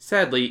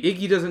 Sadly,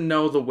 Iggy doesn't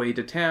know the way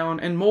to town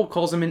and Mole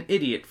calls him an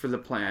idiot for the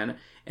plan.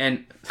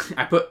 And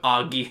I put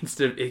Augie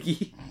instead of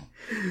Iggy.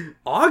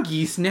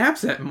 Augie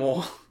snaps at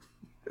Mole.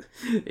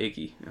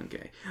 Iggy,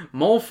 okay.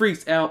 Mole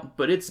freaks out,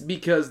 but it's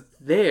because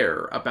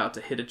they're about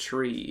to hit a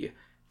tree.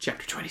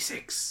 Chapter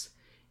 26.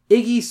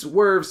 Iggy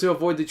swerves to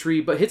avoid the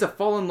tree, but hits a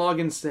fallen log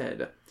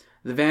instead.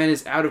 The van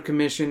is out of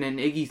commission, and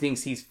Iggy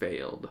thinks he's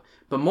failed.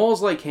 But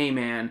Mole's like, hey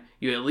man,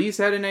 you at least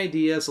had an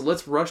idea, so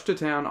let's rush to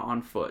town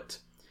on foot.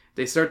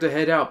 They start to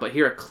head out, but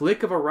hear a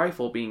click of a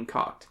rifle being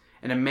cocked,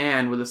 and a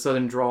man with a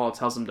southern drawl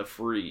tells them to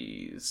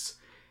freeze.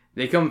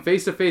 They come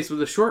face to face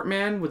with a short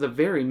man with a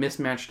very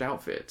mismatched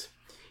outfit.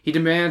 He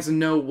demands to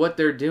know what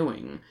they're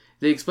doing.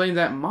 They explain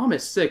that Mom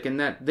is sick and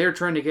that they're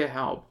trying to get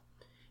help.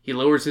 He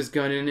lowers his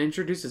gun and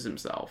introduces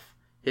himself.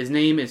 His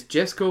name is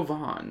Jesco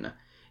Vaughn.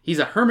 He's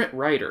a hermit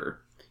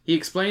writer. He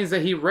explains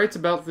that he writes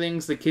about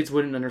things the kids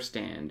wouldn't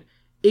understand.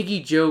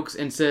 Iggy jokes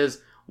and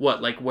says,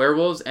 what, like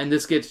werewolves? And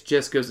this gets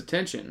Jesco's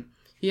attention.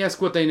 He asks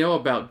what they know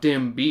about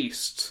dim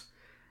beasts.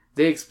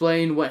 They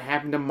explain what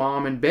happened to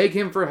Mom and beg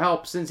him for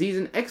help since he's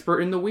an expert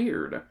in the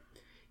weird.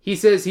 He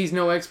says he's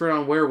no expert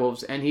on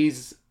werewolves and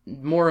he's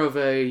more of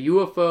a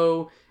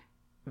UFO,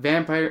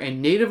 vampire,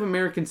 and Native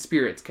American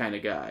spirits kind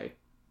of guy.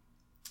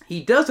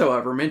 He does,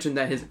 however, mention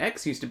that his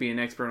ex used to be an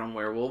expert on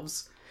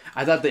werewolves.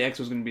 I thought the ex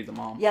was going to be the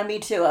mom. Yeah, me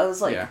too. I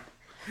was like, Dad?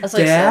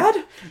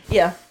 So,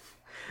 yeah.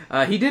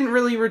 He didn't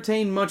really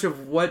retain much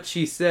of what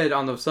she said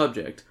on the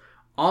subject.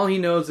 All he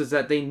knows is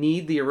that they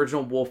need the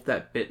original wolf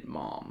that bit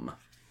Mom.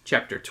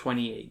 Chapter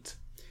 28.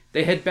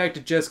 They head back to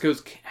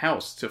Jesco's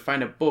house to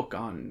find a book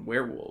on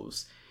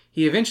werewolves.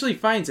 He eventually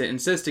finds it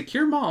and says to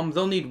cure Mom,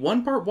 they'll need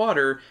 1 part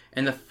water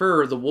and the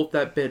fur of the wolf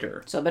that bit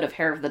her. So a bit of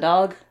hair of the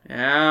dog?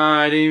 Yeah,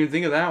 I didn't even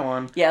think of that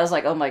one. Yeah, I was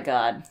like, oh my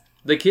god.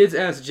 The kids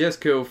ask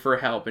Jesco for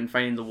help in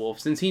finding the wolf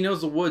since he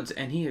knows the woods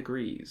and he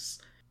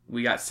agrees.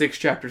 We got 6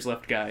 chapters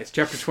left, guys.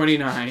 Chapter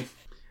 29.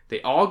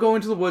 They all go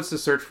into the woods to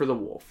search for the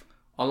wolf.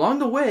 Along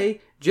the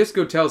way,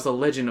 Jesco tells the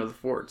legend of the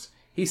forts.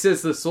 He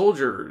says the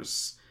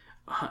soldiers...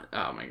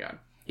 Oh my god.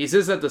 He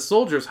says that the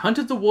soldiers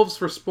hunted the wolves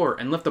for sport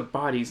and left the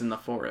bodies in the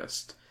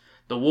forest.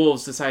 The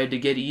wolves decided to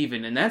get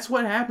even, and that's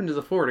what happened to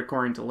the fort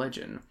according to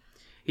legend.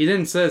 He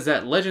then says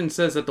that legend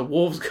says that the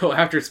wolves go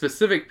after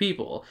specific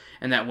people,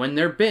 and that when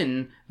they're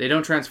bitten, they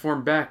don't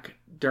transform back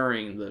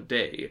during the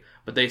day,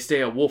 but they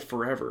stay a wolf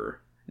forever.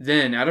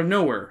 Then, out of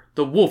nowhere,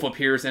 the wolf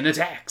appears and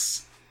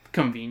attacks.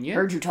 Convenient.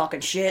 Heard you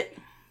talking shit.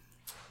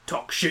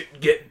 Talk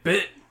shit, get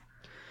bit.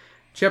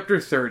 Chapter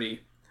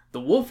 30. The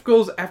wolf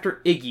goes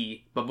after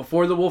Iggy, but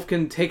before the wolf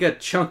can take a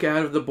chunk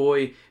out of the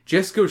boy,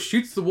 Jesco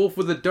shoots the wolf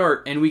with a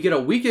dart, and we get a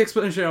weak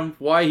explanation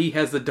of why he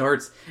has the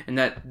darts, and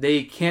that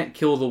they can't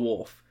kill the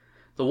wolf.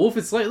 The wolf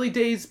is slightly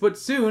dazed, but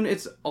soon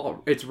it's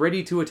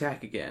ready to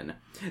attack again.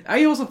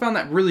 I also found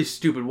that really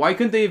stupid. Why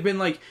couldn't they have been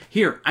like,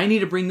 here, I need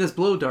to bring this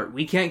blow dart.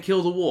 We can't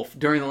kill the wolf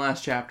during the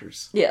last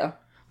chapters. Yeah.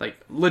 Like,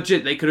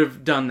 legit, they could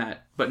have done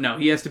that. But no,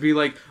 he has to be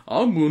like,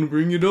 I'm going to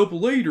bring it up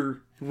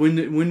later.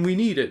 When we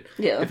need it.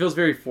 Yeah. It feels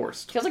very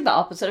forced. Feels like the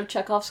opposite of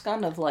Chekhov's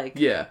gun of like...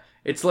 Yeah.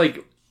 It's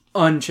like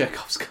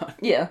un-Chekhov's gun.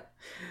 Yeah.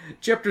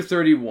 Chapter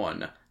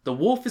 31. The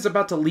wolf is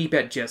about to leap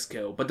at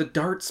Jesco, but the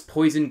dart's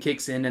poison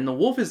kicks in and the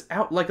wolf is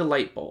out like a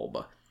light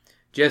bulb.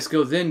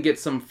 Jesco then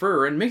gets some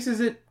fur and mixes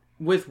it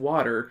with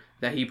water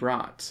that he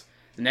brought.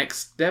 The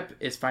next step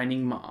is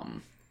finding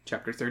Mom.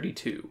 Chapter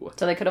 32.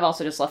 So they could have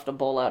also just left a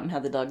bowl out and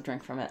had the dog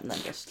drink from it and then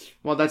just...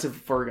 Well, that's if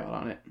fur got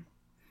on it.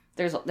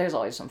 There's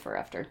always some fur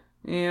after.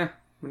 Yeah.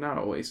 But not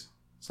always.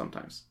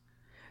 Sometimes.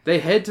 They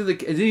head to the...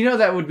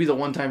 that would be the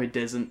one time it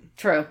doesn't.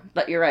 True.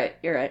 But you're right.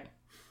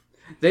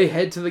 They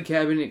head to the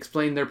cabin and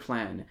explain their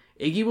plan.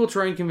 Iggy will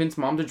try and convince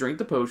Mom to drink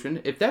the potion.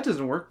 If that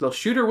doesn't work, they'll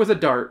shoot her with a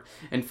dart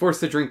and force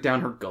the drink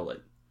down her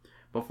gullet.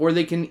 Before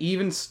they can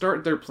even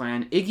start their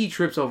plan, Iggy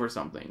trips over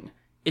something.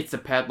 It's the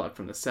padlock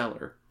from the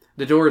cellar.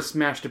 The door is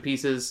smashed to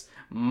pieces.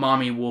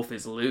 Mommy Wolf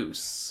is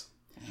loose.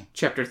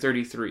 Chapter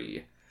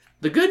 33.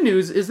 The good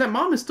news is that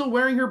Mom is still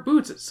wearing her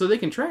boots so they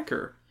can track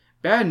her.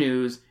 Bad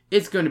news,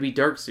 it's going to be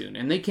dark soon,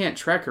 and they can't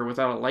track her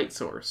without a light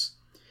source.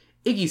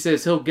 Iggy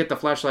says he'll get the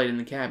flashlight in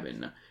the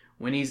cabin.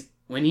 When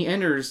he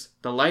enters,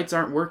 the lights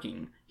aren't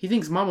working. He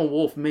thinks Mama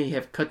Wolf may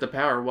have cut the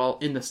power while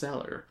in the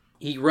cellar.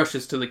 He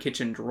rushes to the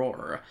kitchen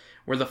drawer,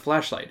 where the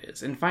flashlight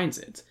is, and finds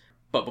it.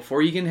 But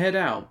before he can head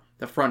out,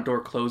 the front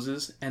door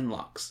closes and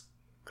locks.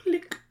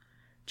 Click.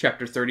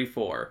 Chapter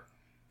 34.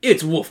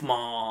 It's Wolf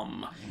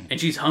Mom, and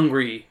she's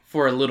hungry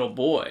for a little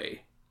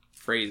boy.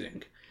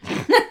 Phrasing.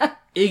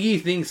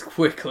 Iggy thinks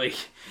quickly.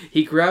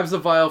 He grabs the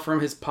vial from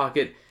his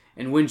pocket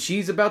and when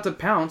she's about to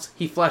pounce,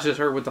 he flashes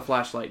her with the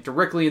flashlight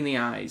directly in the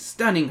eyes,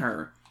 stunning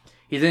her.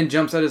 He then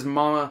jumps at his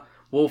Momma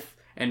wolf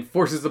and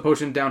forces the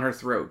potion down her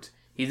throat.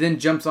 He then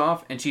jumps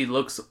off, and she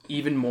looks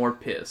even more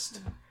pissed.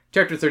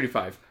 Chapter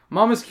 35.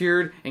 Momma's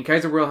cured, and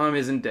Kaiser Wilhelm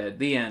isn't dead.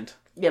 The end.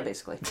 Yeah,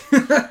 basically.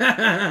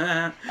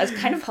 I was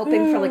kind of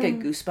hoping for, like, a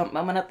goosebump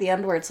moment at the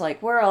end where it's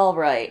like, we're all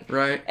right.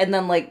 Right. And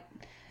then, like,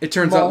 it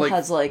turns Mole out, like...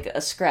 has, like,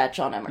 a scratch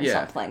on him or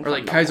something. Or,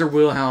 like, Kaiser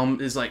Wilhelm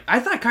is, like... I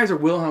thought Kaiser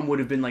Wilhelm would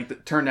have been,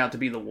 like, turned out to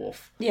be the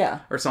wolf. Yeah.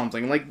 Or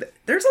something. Like,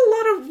 there's a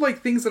lot of,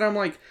 like, things that I'm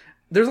like...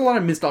 There's a lot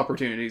of missed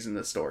opportunities in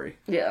this story.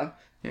 Yeah.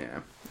 Yeah.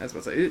 That's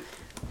what I say.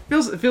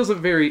 It feels a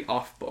very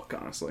off book,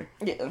 honestly.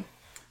 Yeah.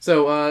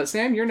 So,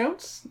 Sam, your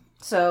notes?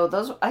 So,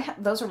 those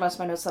were most of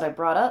my notes that I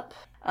brought up.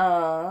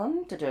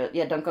 Don't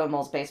go in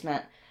Mole's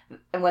basement.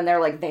 And when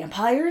they're, like,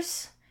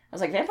 vampires... I was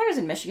like, vampires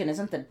in Michigan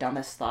isn't the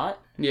dumbest thought.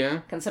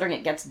 Yeah. Considering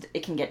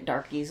it can get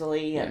dark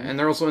easily. And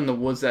they're also in the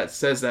woods that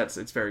says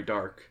it's very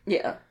dark.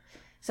 Yeah.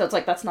 So it's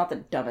like, that's not the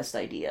dumbest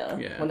idea.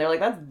 Yeah. When they're like,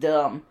 that's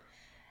dumb.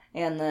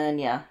 And then,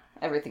 yeah,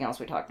 everything else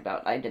we talked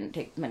about. I didn't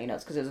take many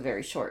notes because it was a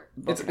very short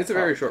book. It's a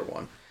very short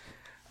one.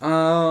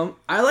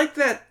 I like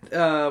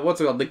that, what's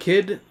it called? The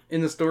kid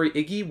in the story,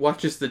 Iggy,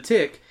 watches The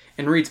Tick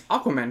and reads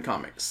Aquaman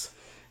comics.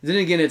 Then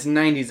again, it's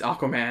 90s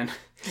Aquaman.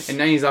 And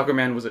 90s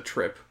Aquaman was a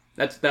trip.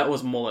 That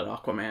was mullet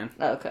Aquaman.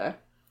 Okay.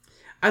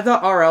 I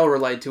thought RL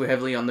relied too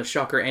heavily on the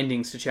shocker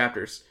endings to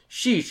chapters.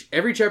 Sheesh,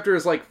 every chapter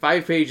is like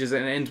 5 pages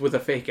and ends with a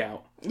fake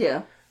out.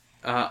 Yeah.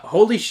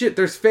 Holy shit,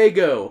 there's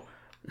Fago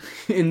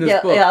in this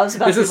book. Yeah, I was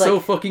about this to is be so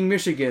like, fucking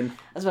Michigan.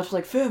 I was about to be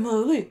like,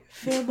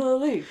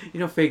 family. You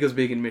know Fago's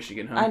big in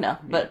Michigan, huh? I know,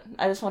 but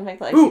I just want to make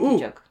the Ooh,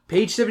 joke.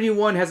 Page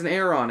 71 has an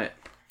error on it.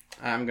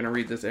 I'm gonna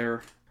read this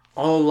error.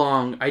 All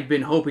along, I'd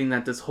been hoping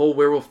that this whole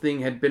werewolf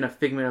thing had been a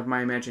figment of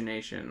my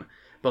imagination.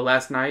 But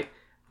last night,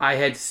 I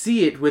had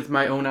see it with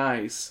my own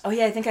eyes. Oh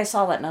yeah, I think I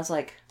saw that, and I was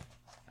like...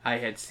 I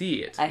had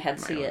see it. I had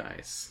see it.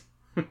 Eyes.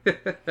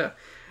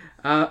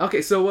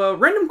 Okay, so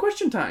random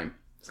question time.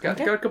 Got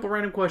a couple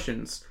random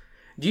questions.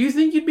 Do you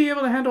think you'd be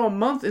able to handle a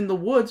month in the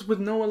woods with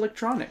no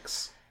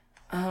electronics?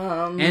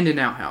 And an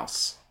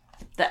outhouse.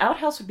 The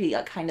outhouse would be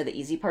kind of the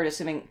easy part,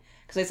 assuming...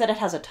 Because I said it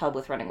has a tub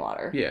with running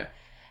water. Yeah.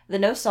 The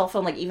no cell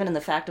phone, like, even in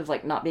the fact of,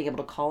 like, not being able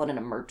to call in an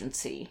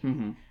emergency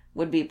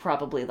would be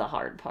probably the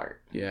hard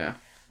part. Yeah.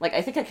 Like,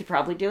 I think I could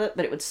probably do it,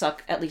 but it would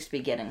suck at least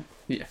beginning.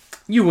 Yeah.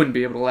 You wouldn't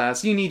be able to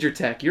last. You need your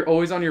tech. You're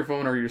always on your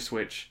phone or your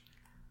Switch.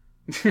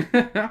 She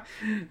says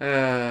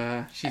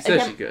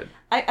she could.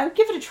 I would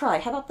give it a try.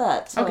 How about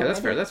that? So okay, that's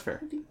fair. That's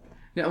fair.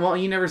 Yeah, well,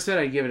 you never said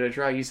I'd give it a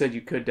try. You said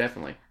you could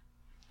definitely.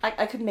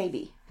 I could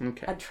maybe.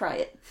 Okay. I'd try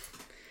it.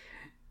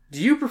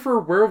 Do you prefer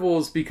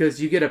werewolves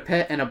because you get a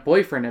pet and a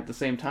boyfriend at the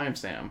same time,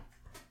 Sam?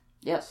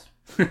 Yes.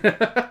 Those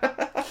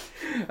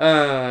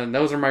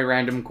are my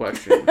random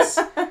questions.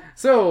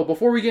 So,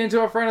 before we get into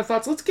our final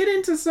thoughts, let's get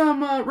into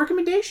some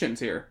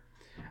recommendations here.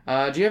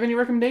 Do you have any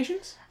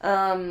recommendations?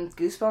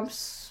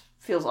 Goosebumps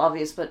feels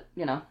obvious, but,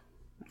 you know.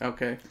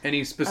 Okay.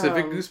 Any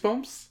specific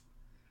Goosebumps?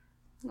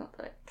 Not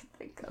that I can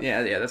think of.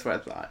 Yeah, that's what I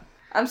thought.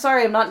 I'm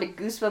sorry, I'm not into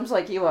Goosebumps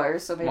like you are,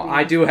 so maybe... Well,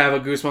 I do have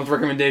a Goosebumps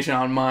recommendation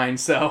on mine,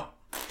 so...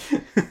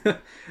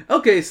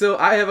 Okay, so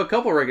I have a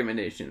couple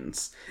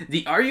recommendations.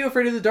 The Are You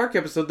Afraid of the Dark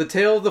episode, The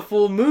Tale of the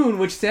Full Moon,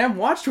 which Sam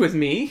watched with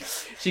me.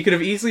 She could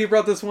have easily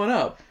brought this one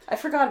up. I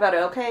forgot about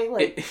it, okay?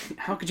 Like,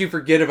 how could you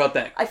forget about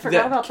that? I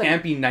forgot about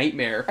campy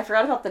nightmare. I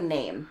forgot about the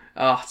name.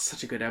 Oh, it's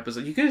such a good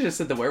episode. You could have just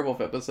said the werewolf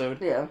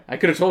episode. Yeah. I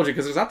could have told you,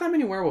 because there's not that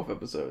many werewolf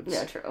episodes.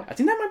 Yeah, true. I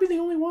think that might be the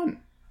only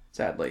one,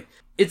 sadly.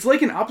 It's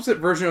like an opposite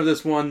version of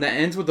this one that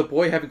ends with the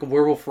boy having a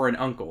werewolf for an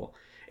uncle.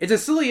 It's a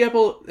silly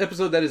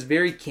episode that is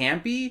very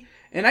campy,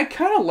 and I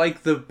kind of like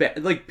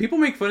like, people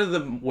make fun of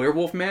the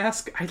werewolf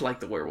mask. I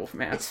like the werewolf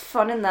mask. It's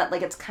fun in that,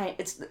 like,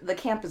 the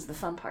camp is the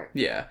fun part.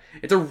 Yeah.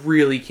 It's a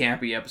really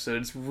campy episode.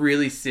 It's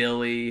really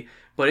silly,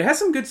 but it has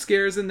some good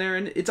scares in there,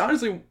 and it's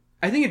honestly,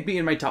 I think it'd be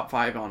in my top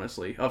 5,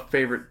 honestly, of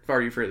favorite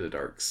Are You Afraid of the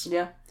Darks.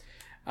 Yeah.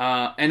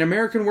 An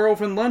American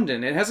Werewolf in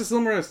London. It has a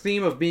similar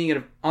theme of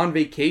being on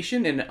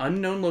vacation in an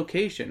unknown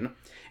location,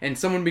 and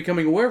someone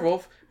becoming a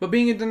werewolf, but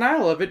being in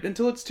denial of it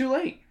until it's too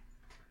late.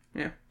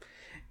 Yeah.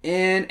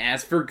 And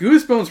as for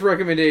Goosebumps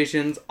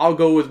recommendations, I'll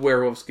go with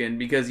Werewolf Skin,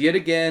 because yet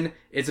again,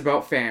 it's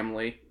about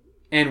family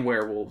and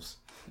werewolves.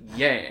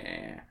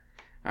 Yeah.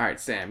 Alright,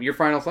 Sam, your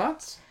final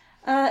thoughts?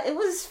 It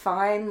was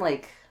fine.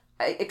 Like,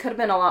 it could have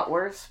been a lot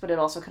worse, but it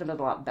also could have been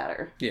a lot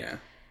better. Yeah.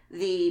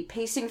 The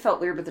pacing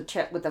felt weird with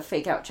the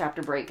fake out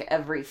chapter break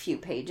every few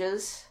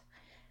pages.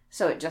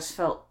 So it just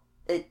felt...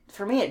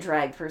 For me, it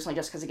dragged, personally,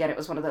 just because, again, it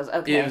was one of those,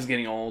 okay. It was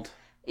getting old.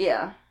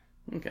 Yeah.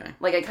 Okay.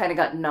 Like, I kind of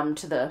got numb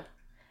to the...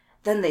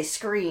 Then they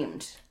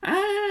screamed.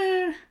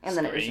 And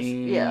then it was just...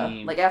 Yeah.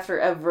 Like, after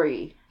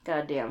every...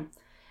 Goddamn.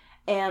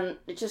 And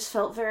it just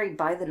felt very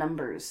by the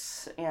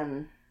numbers.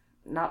 And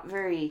not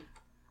very...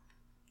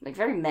 Like,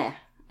 very meh,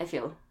 I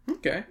feel.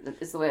 Okay.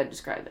 Is the way I'd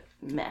describe it.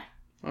 Meh.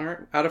 Alright.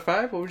 Out of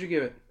 5, what would you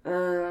give it?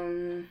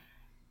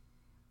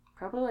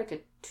 Probably like a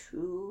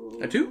 2.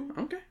 A 2?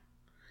 Okay.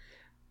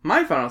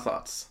 My final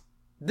thoughts.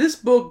 this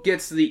book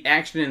gets to the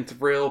action and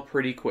thrill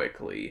pretty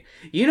quickly.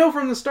 You know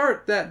from the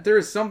start that there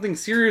is something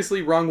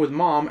seriously wrong with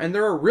Mom, and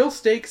there are real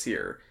stakes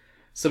here.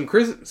 Some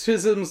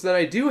criticisms that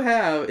I do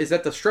have is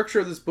that the structure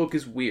of this book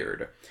is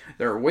weird.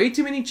 There are way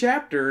too many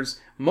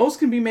chapters, most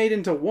can be made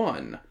into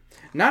one.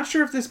 Not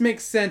sure if this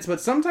makes sense, but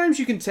sometimes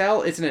you can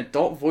tell it's an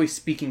adult voice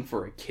speaking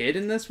for a kid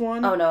in this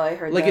one. Oh no, I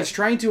heard like that. It's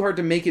trying too hard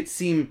to make it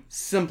seem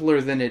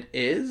simpler than it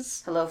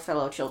is. Hello,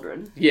 fellow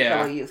children. Yeah.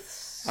 Fellow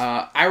youths.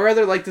 I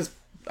rather like this.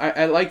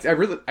 I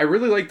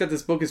really like that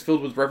this book is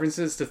filled with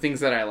references to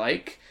things that I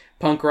like.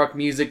 Punk rock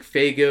music,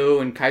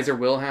 Faygo, and Kaiser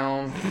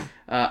Wilhelm.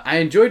 I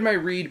enjoyed my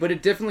read, but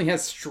it definitely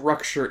has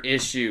structure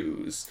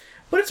issues.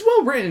 But it's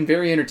well written and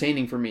very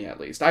entertaining for me, at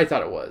least. I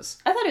thought it was.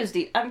 I thought it was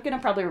I'm gonna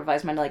probably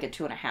revise mine to like a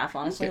 2.5,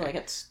 honestly. Okay. Like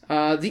it's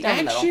the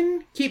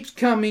action keeps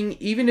coming,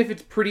 even if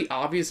it's pretty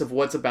obvious of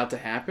what's about to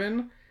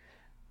happen.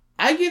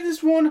 I give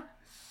this one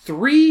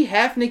 3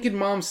 half-naked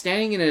moms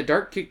standing in a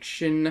dark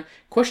kitchen,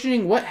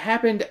 questioning what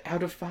happened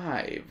out of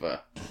 5.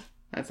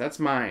 That's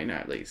mine,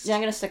 at least. Yeah, I'm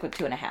gonna stick with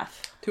 2.5.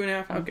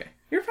 2.5? Okay.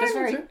 You're fine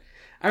with it.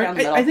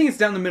 I think it's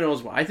down the middle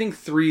as well. I think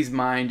 3's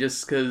mine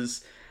just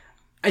because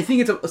I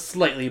think it's a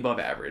slightly above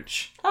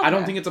average. Okay. I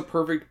don't think it's a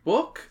perfect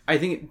book. I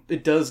think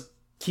it does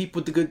keep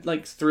with the good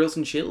thrills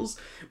and chills,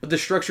 but the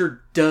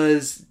structure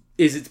is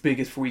its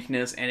biggest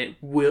weakness, and it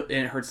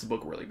hurts the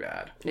book really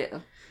bad. Yeah.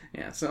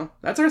 Yeah, so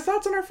that's our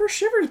thoughts on our first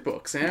Shivers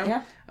book,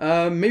 Sam.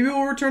 Yeah. Maybe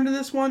we'll return to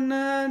this one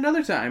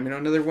another time.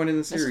 Another one in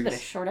the series. This has been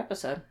a short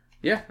episode.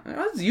 Yeah,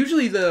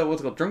 usually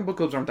drunk book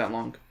clubs aren't that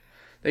long.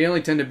 They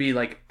only tend to be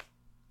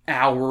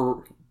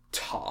hour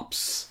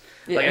tops.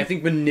 Yeah. I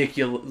think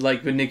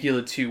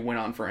Vanicula 2 went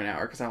on for an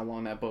hour because how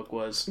long that book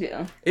was.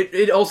 Yeah.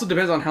 It also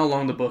depends on how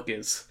long the book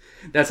is.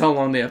 That's how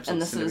long the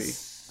episode's going to be.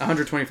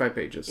 125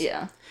 pages.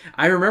 Yeah.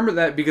 I remember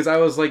that because I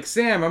was like,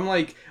 Sam, I'm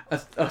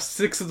a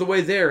sixth of the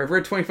way there. I've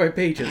read 25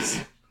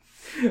 pages.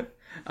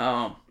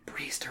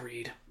 Breeze to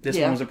read. This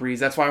one was a breeze.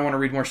 That's why I want to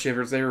read more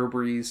Shivers. They were a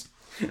breeze.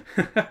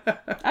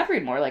 I'd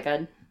read more.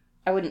 I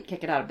wouldn't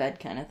kick it out of bed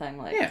kind of thing.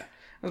 Yeah.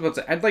 I was about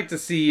to say, I'd like to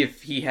see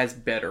if he has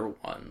better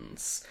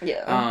ones.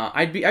 Yeah.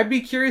 I'd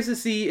be curious to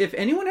see if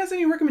anyone has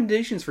any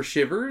recommendations for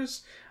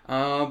Shivers.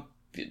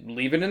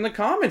 Leave it in the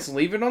comments.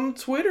 Leave it on the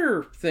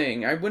Twitter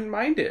thing. I wouldn't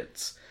mind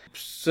it.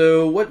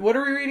 So, what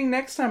are we reading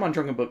next time on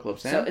Drunken Book Club,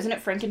 Sam? So, isn't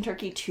it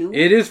Frankenturkey 2?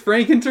 It is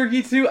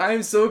Frankenturkey 2. I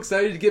am so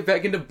excited to get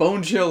back into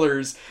Bone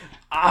Chillers.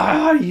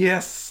 Ah,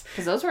 yes.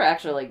 Because those were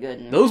actually good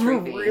and Those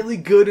creepy. were really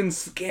good and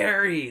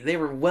scary. They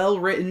were well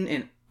written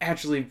and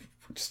actually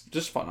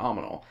just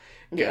phenomenal.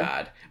 Yeah.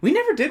 God. We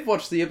never did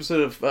watch the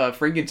episode of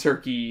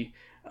Frankenturkey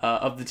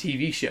of the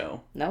TV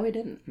show. No, we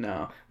didn't.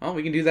 No. Well,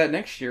 we can do that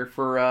next year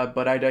for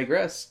But I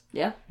Digress.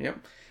 Yeah.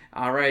 Yep.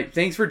 All right.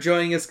 Thanks for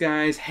joining us,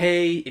 guys.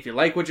 Hey, if you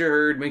like what you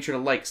heard, make sure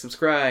to like,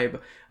 subscribe,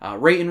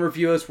 rate and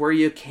review us where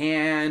you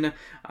can,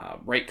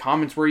 write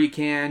comments where you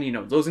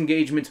can. Those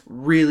engagements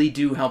really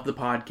do help the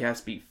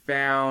podcast be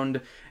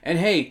found. And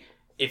hey,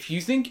 if you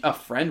think a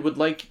friend would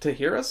like to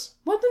hear us,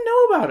 let them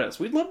know about us.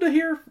 We'd love to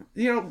hear,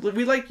 we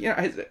like,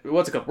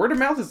 what's it called? Word of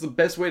mouth is the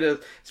best way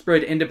to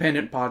spread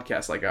independent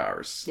podcasts like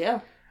ours. Yeah.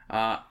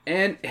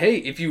 And hey,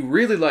 if you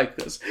really like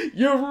this,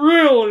 you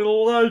really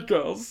like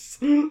us.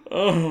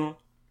 $1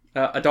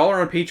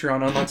 on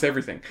Patreon unlocks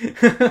everything.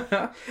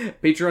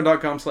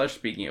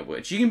 Patreon.com/speaking of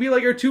which. You can be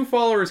like our 2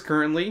 followers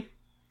currently.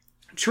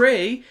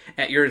 Trey,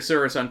 at your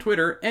service on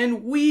Twitter,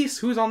 and Weiss,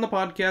 who's on the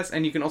podcast,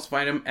 and you can also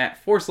find him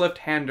at Force Left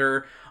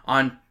Hander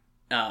on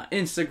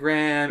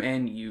Instagram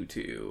and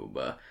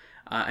YouTube.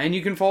 And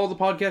you can follow the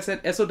podcast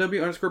at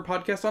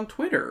SOW_podcast on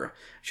Twitter. I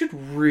should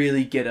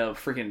really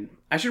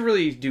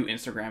do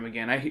Instagram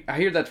again. I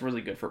hear that's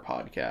really good for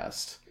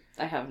podcast.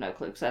 I have no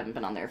clue because I haven't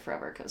been on there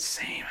forever.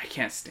 Same, I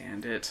can't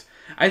stand it.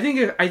 I think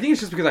it's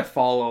just because I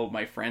follow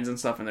my friends and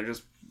stuff, and they're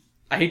just,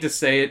 I hate to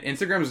say it,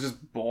 Instagram is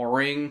just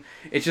boring.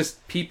 It's just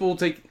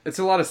it's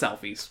a lot of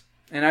selfies.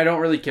 And I don't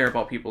really care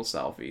about people's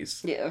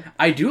selfies. Yeah.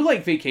 I do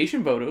like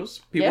vacation photos.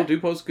 People do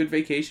post good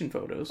vacation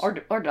photos. Or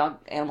dog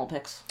animal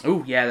pics.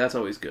 Oh, yeah, that's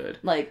always good.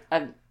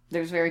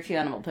 There's very few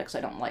animal pics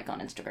I don't like on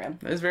Instagram.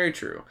 That's very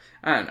true.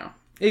 I don't know.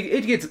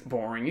 It gets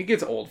boring. It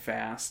gets old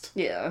fast.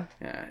 Yeah.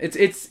 Yeah.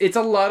 It's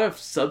a lot of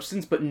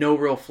substance, but no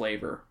real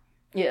flavor.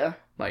 Yeah.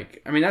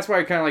 That's why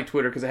I kind of like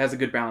Twitter, because it has a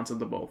good balance of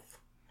the both.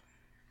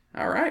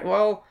 All right,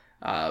 well...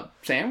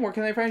 Sam, where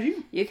can they find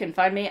you? You can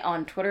find me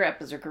on Twitter at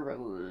Berserker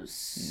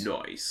Rose.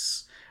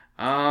 Nice.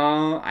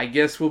 I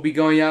guess we'll be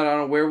going out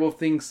on a werewolf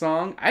theme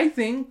song. I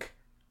think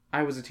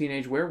I was a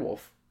teenage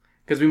werewolf.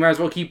 Because we might as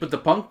well keep with the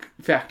punk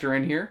factor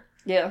in here.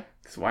 Yeah.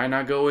 Because why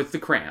not go with the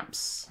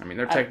Cramps? I mean,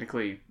 they're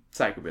technically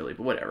psychobilly,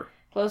 but whatever.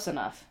 Close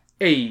enough.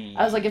 Hey.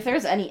 I was like, if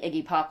there's any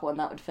Iggy Pop one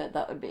that would fit,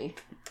 that would be...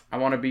 I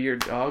Want to Be Your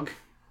Dog.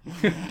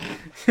 Ding,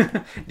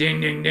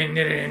 ding, ding,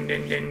 ding,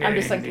 ding, ding. I'm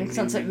just thinking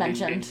since it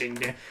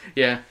mentioned.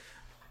 Yeah.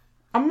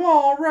 I'm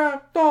all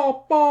wrapped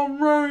up,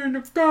 I'm ready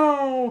to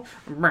go.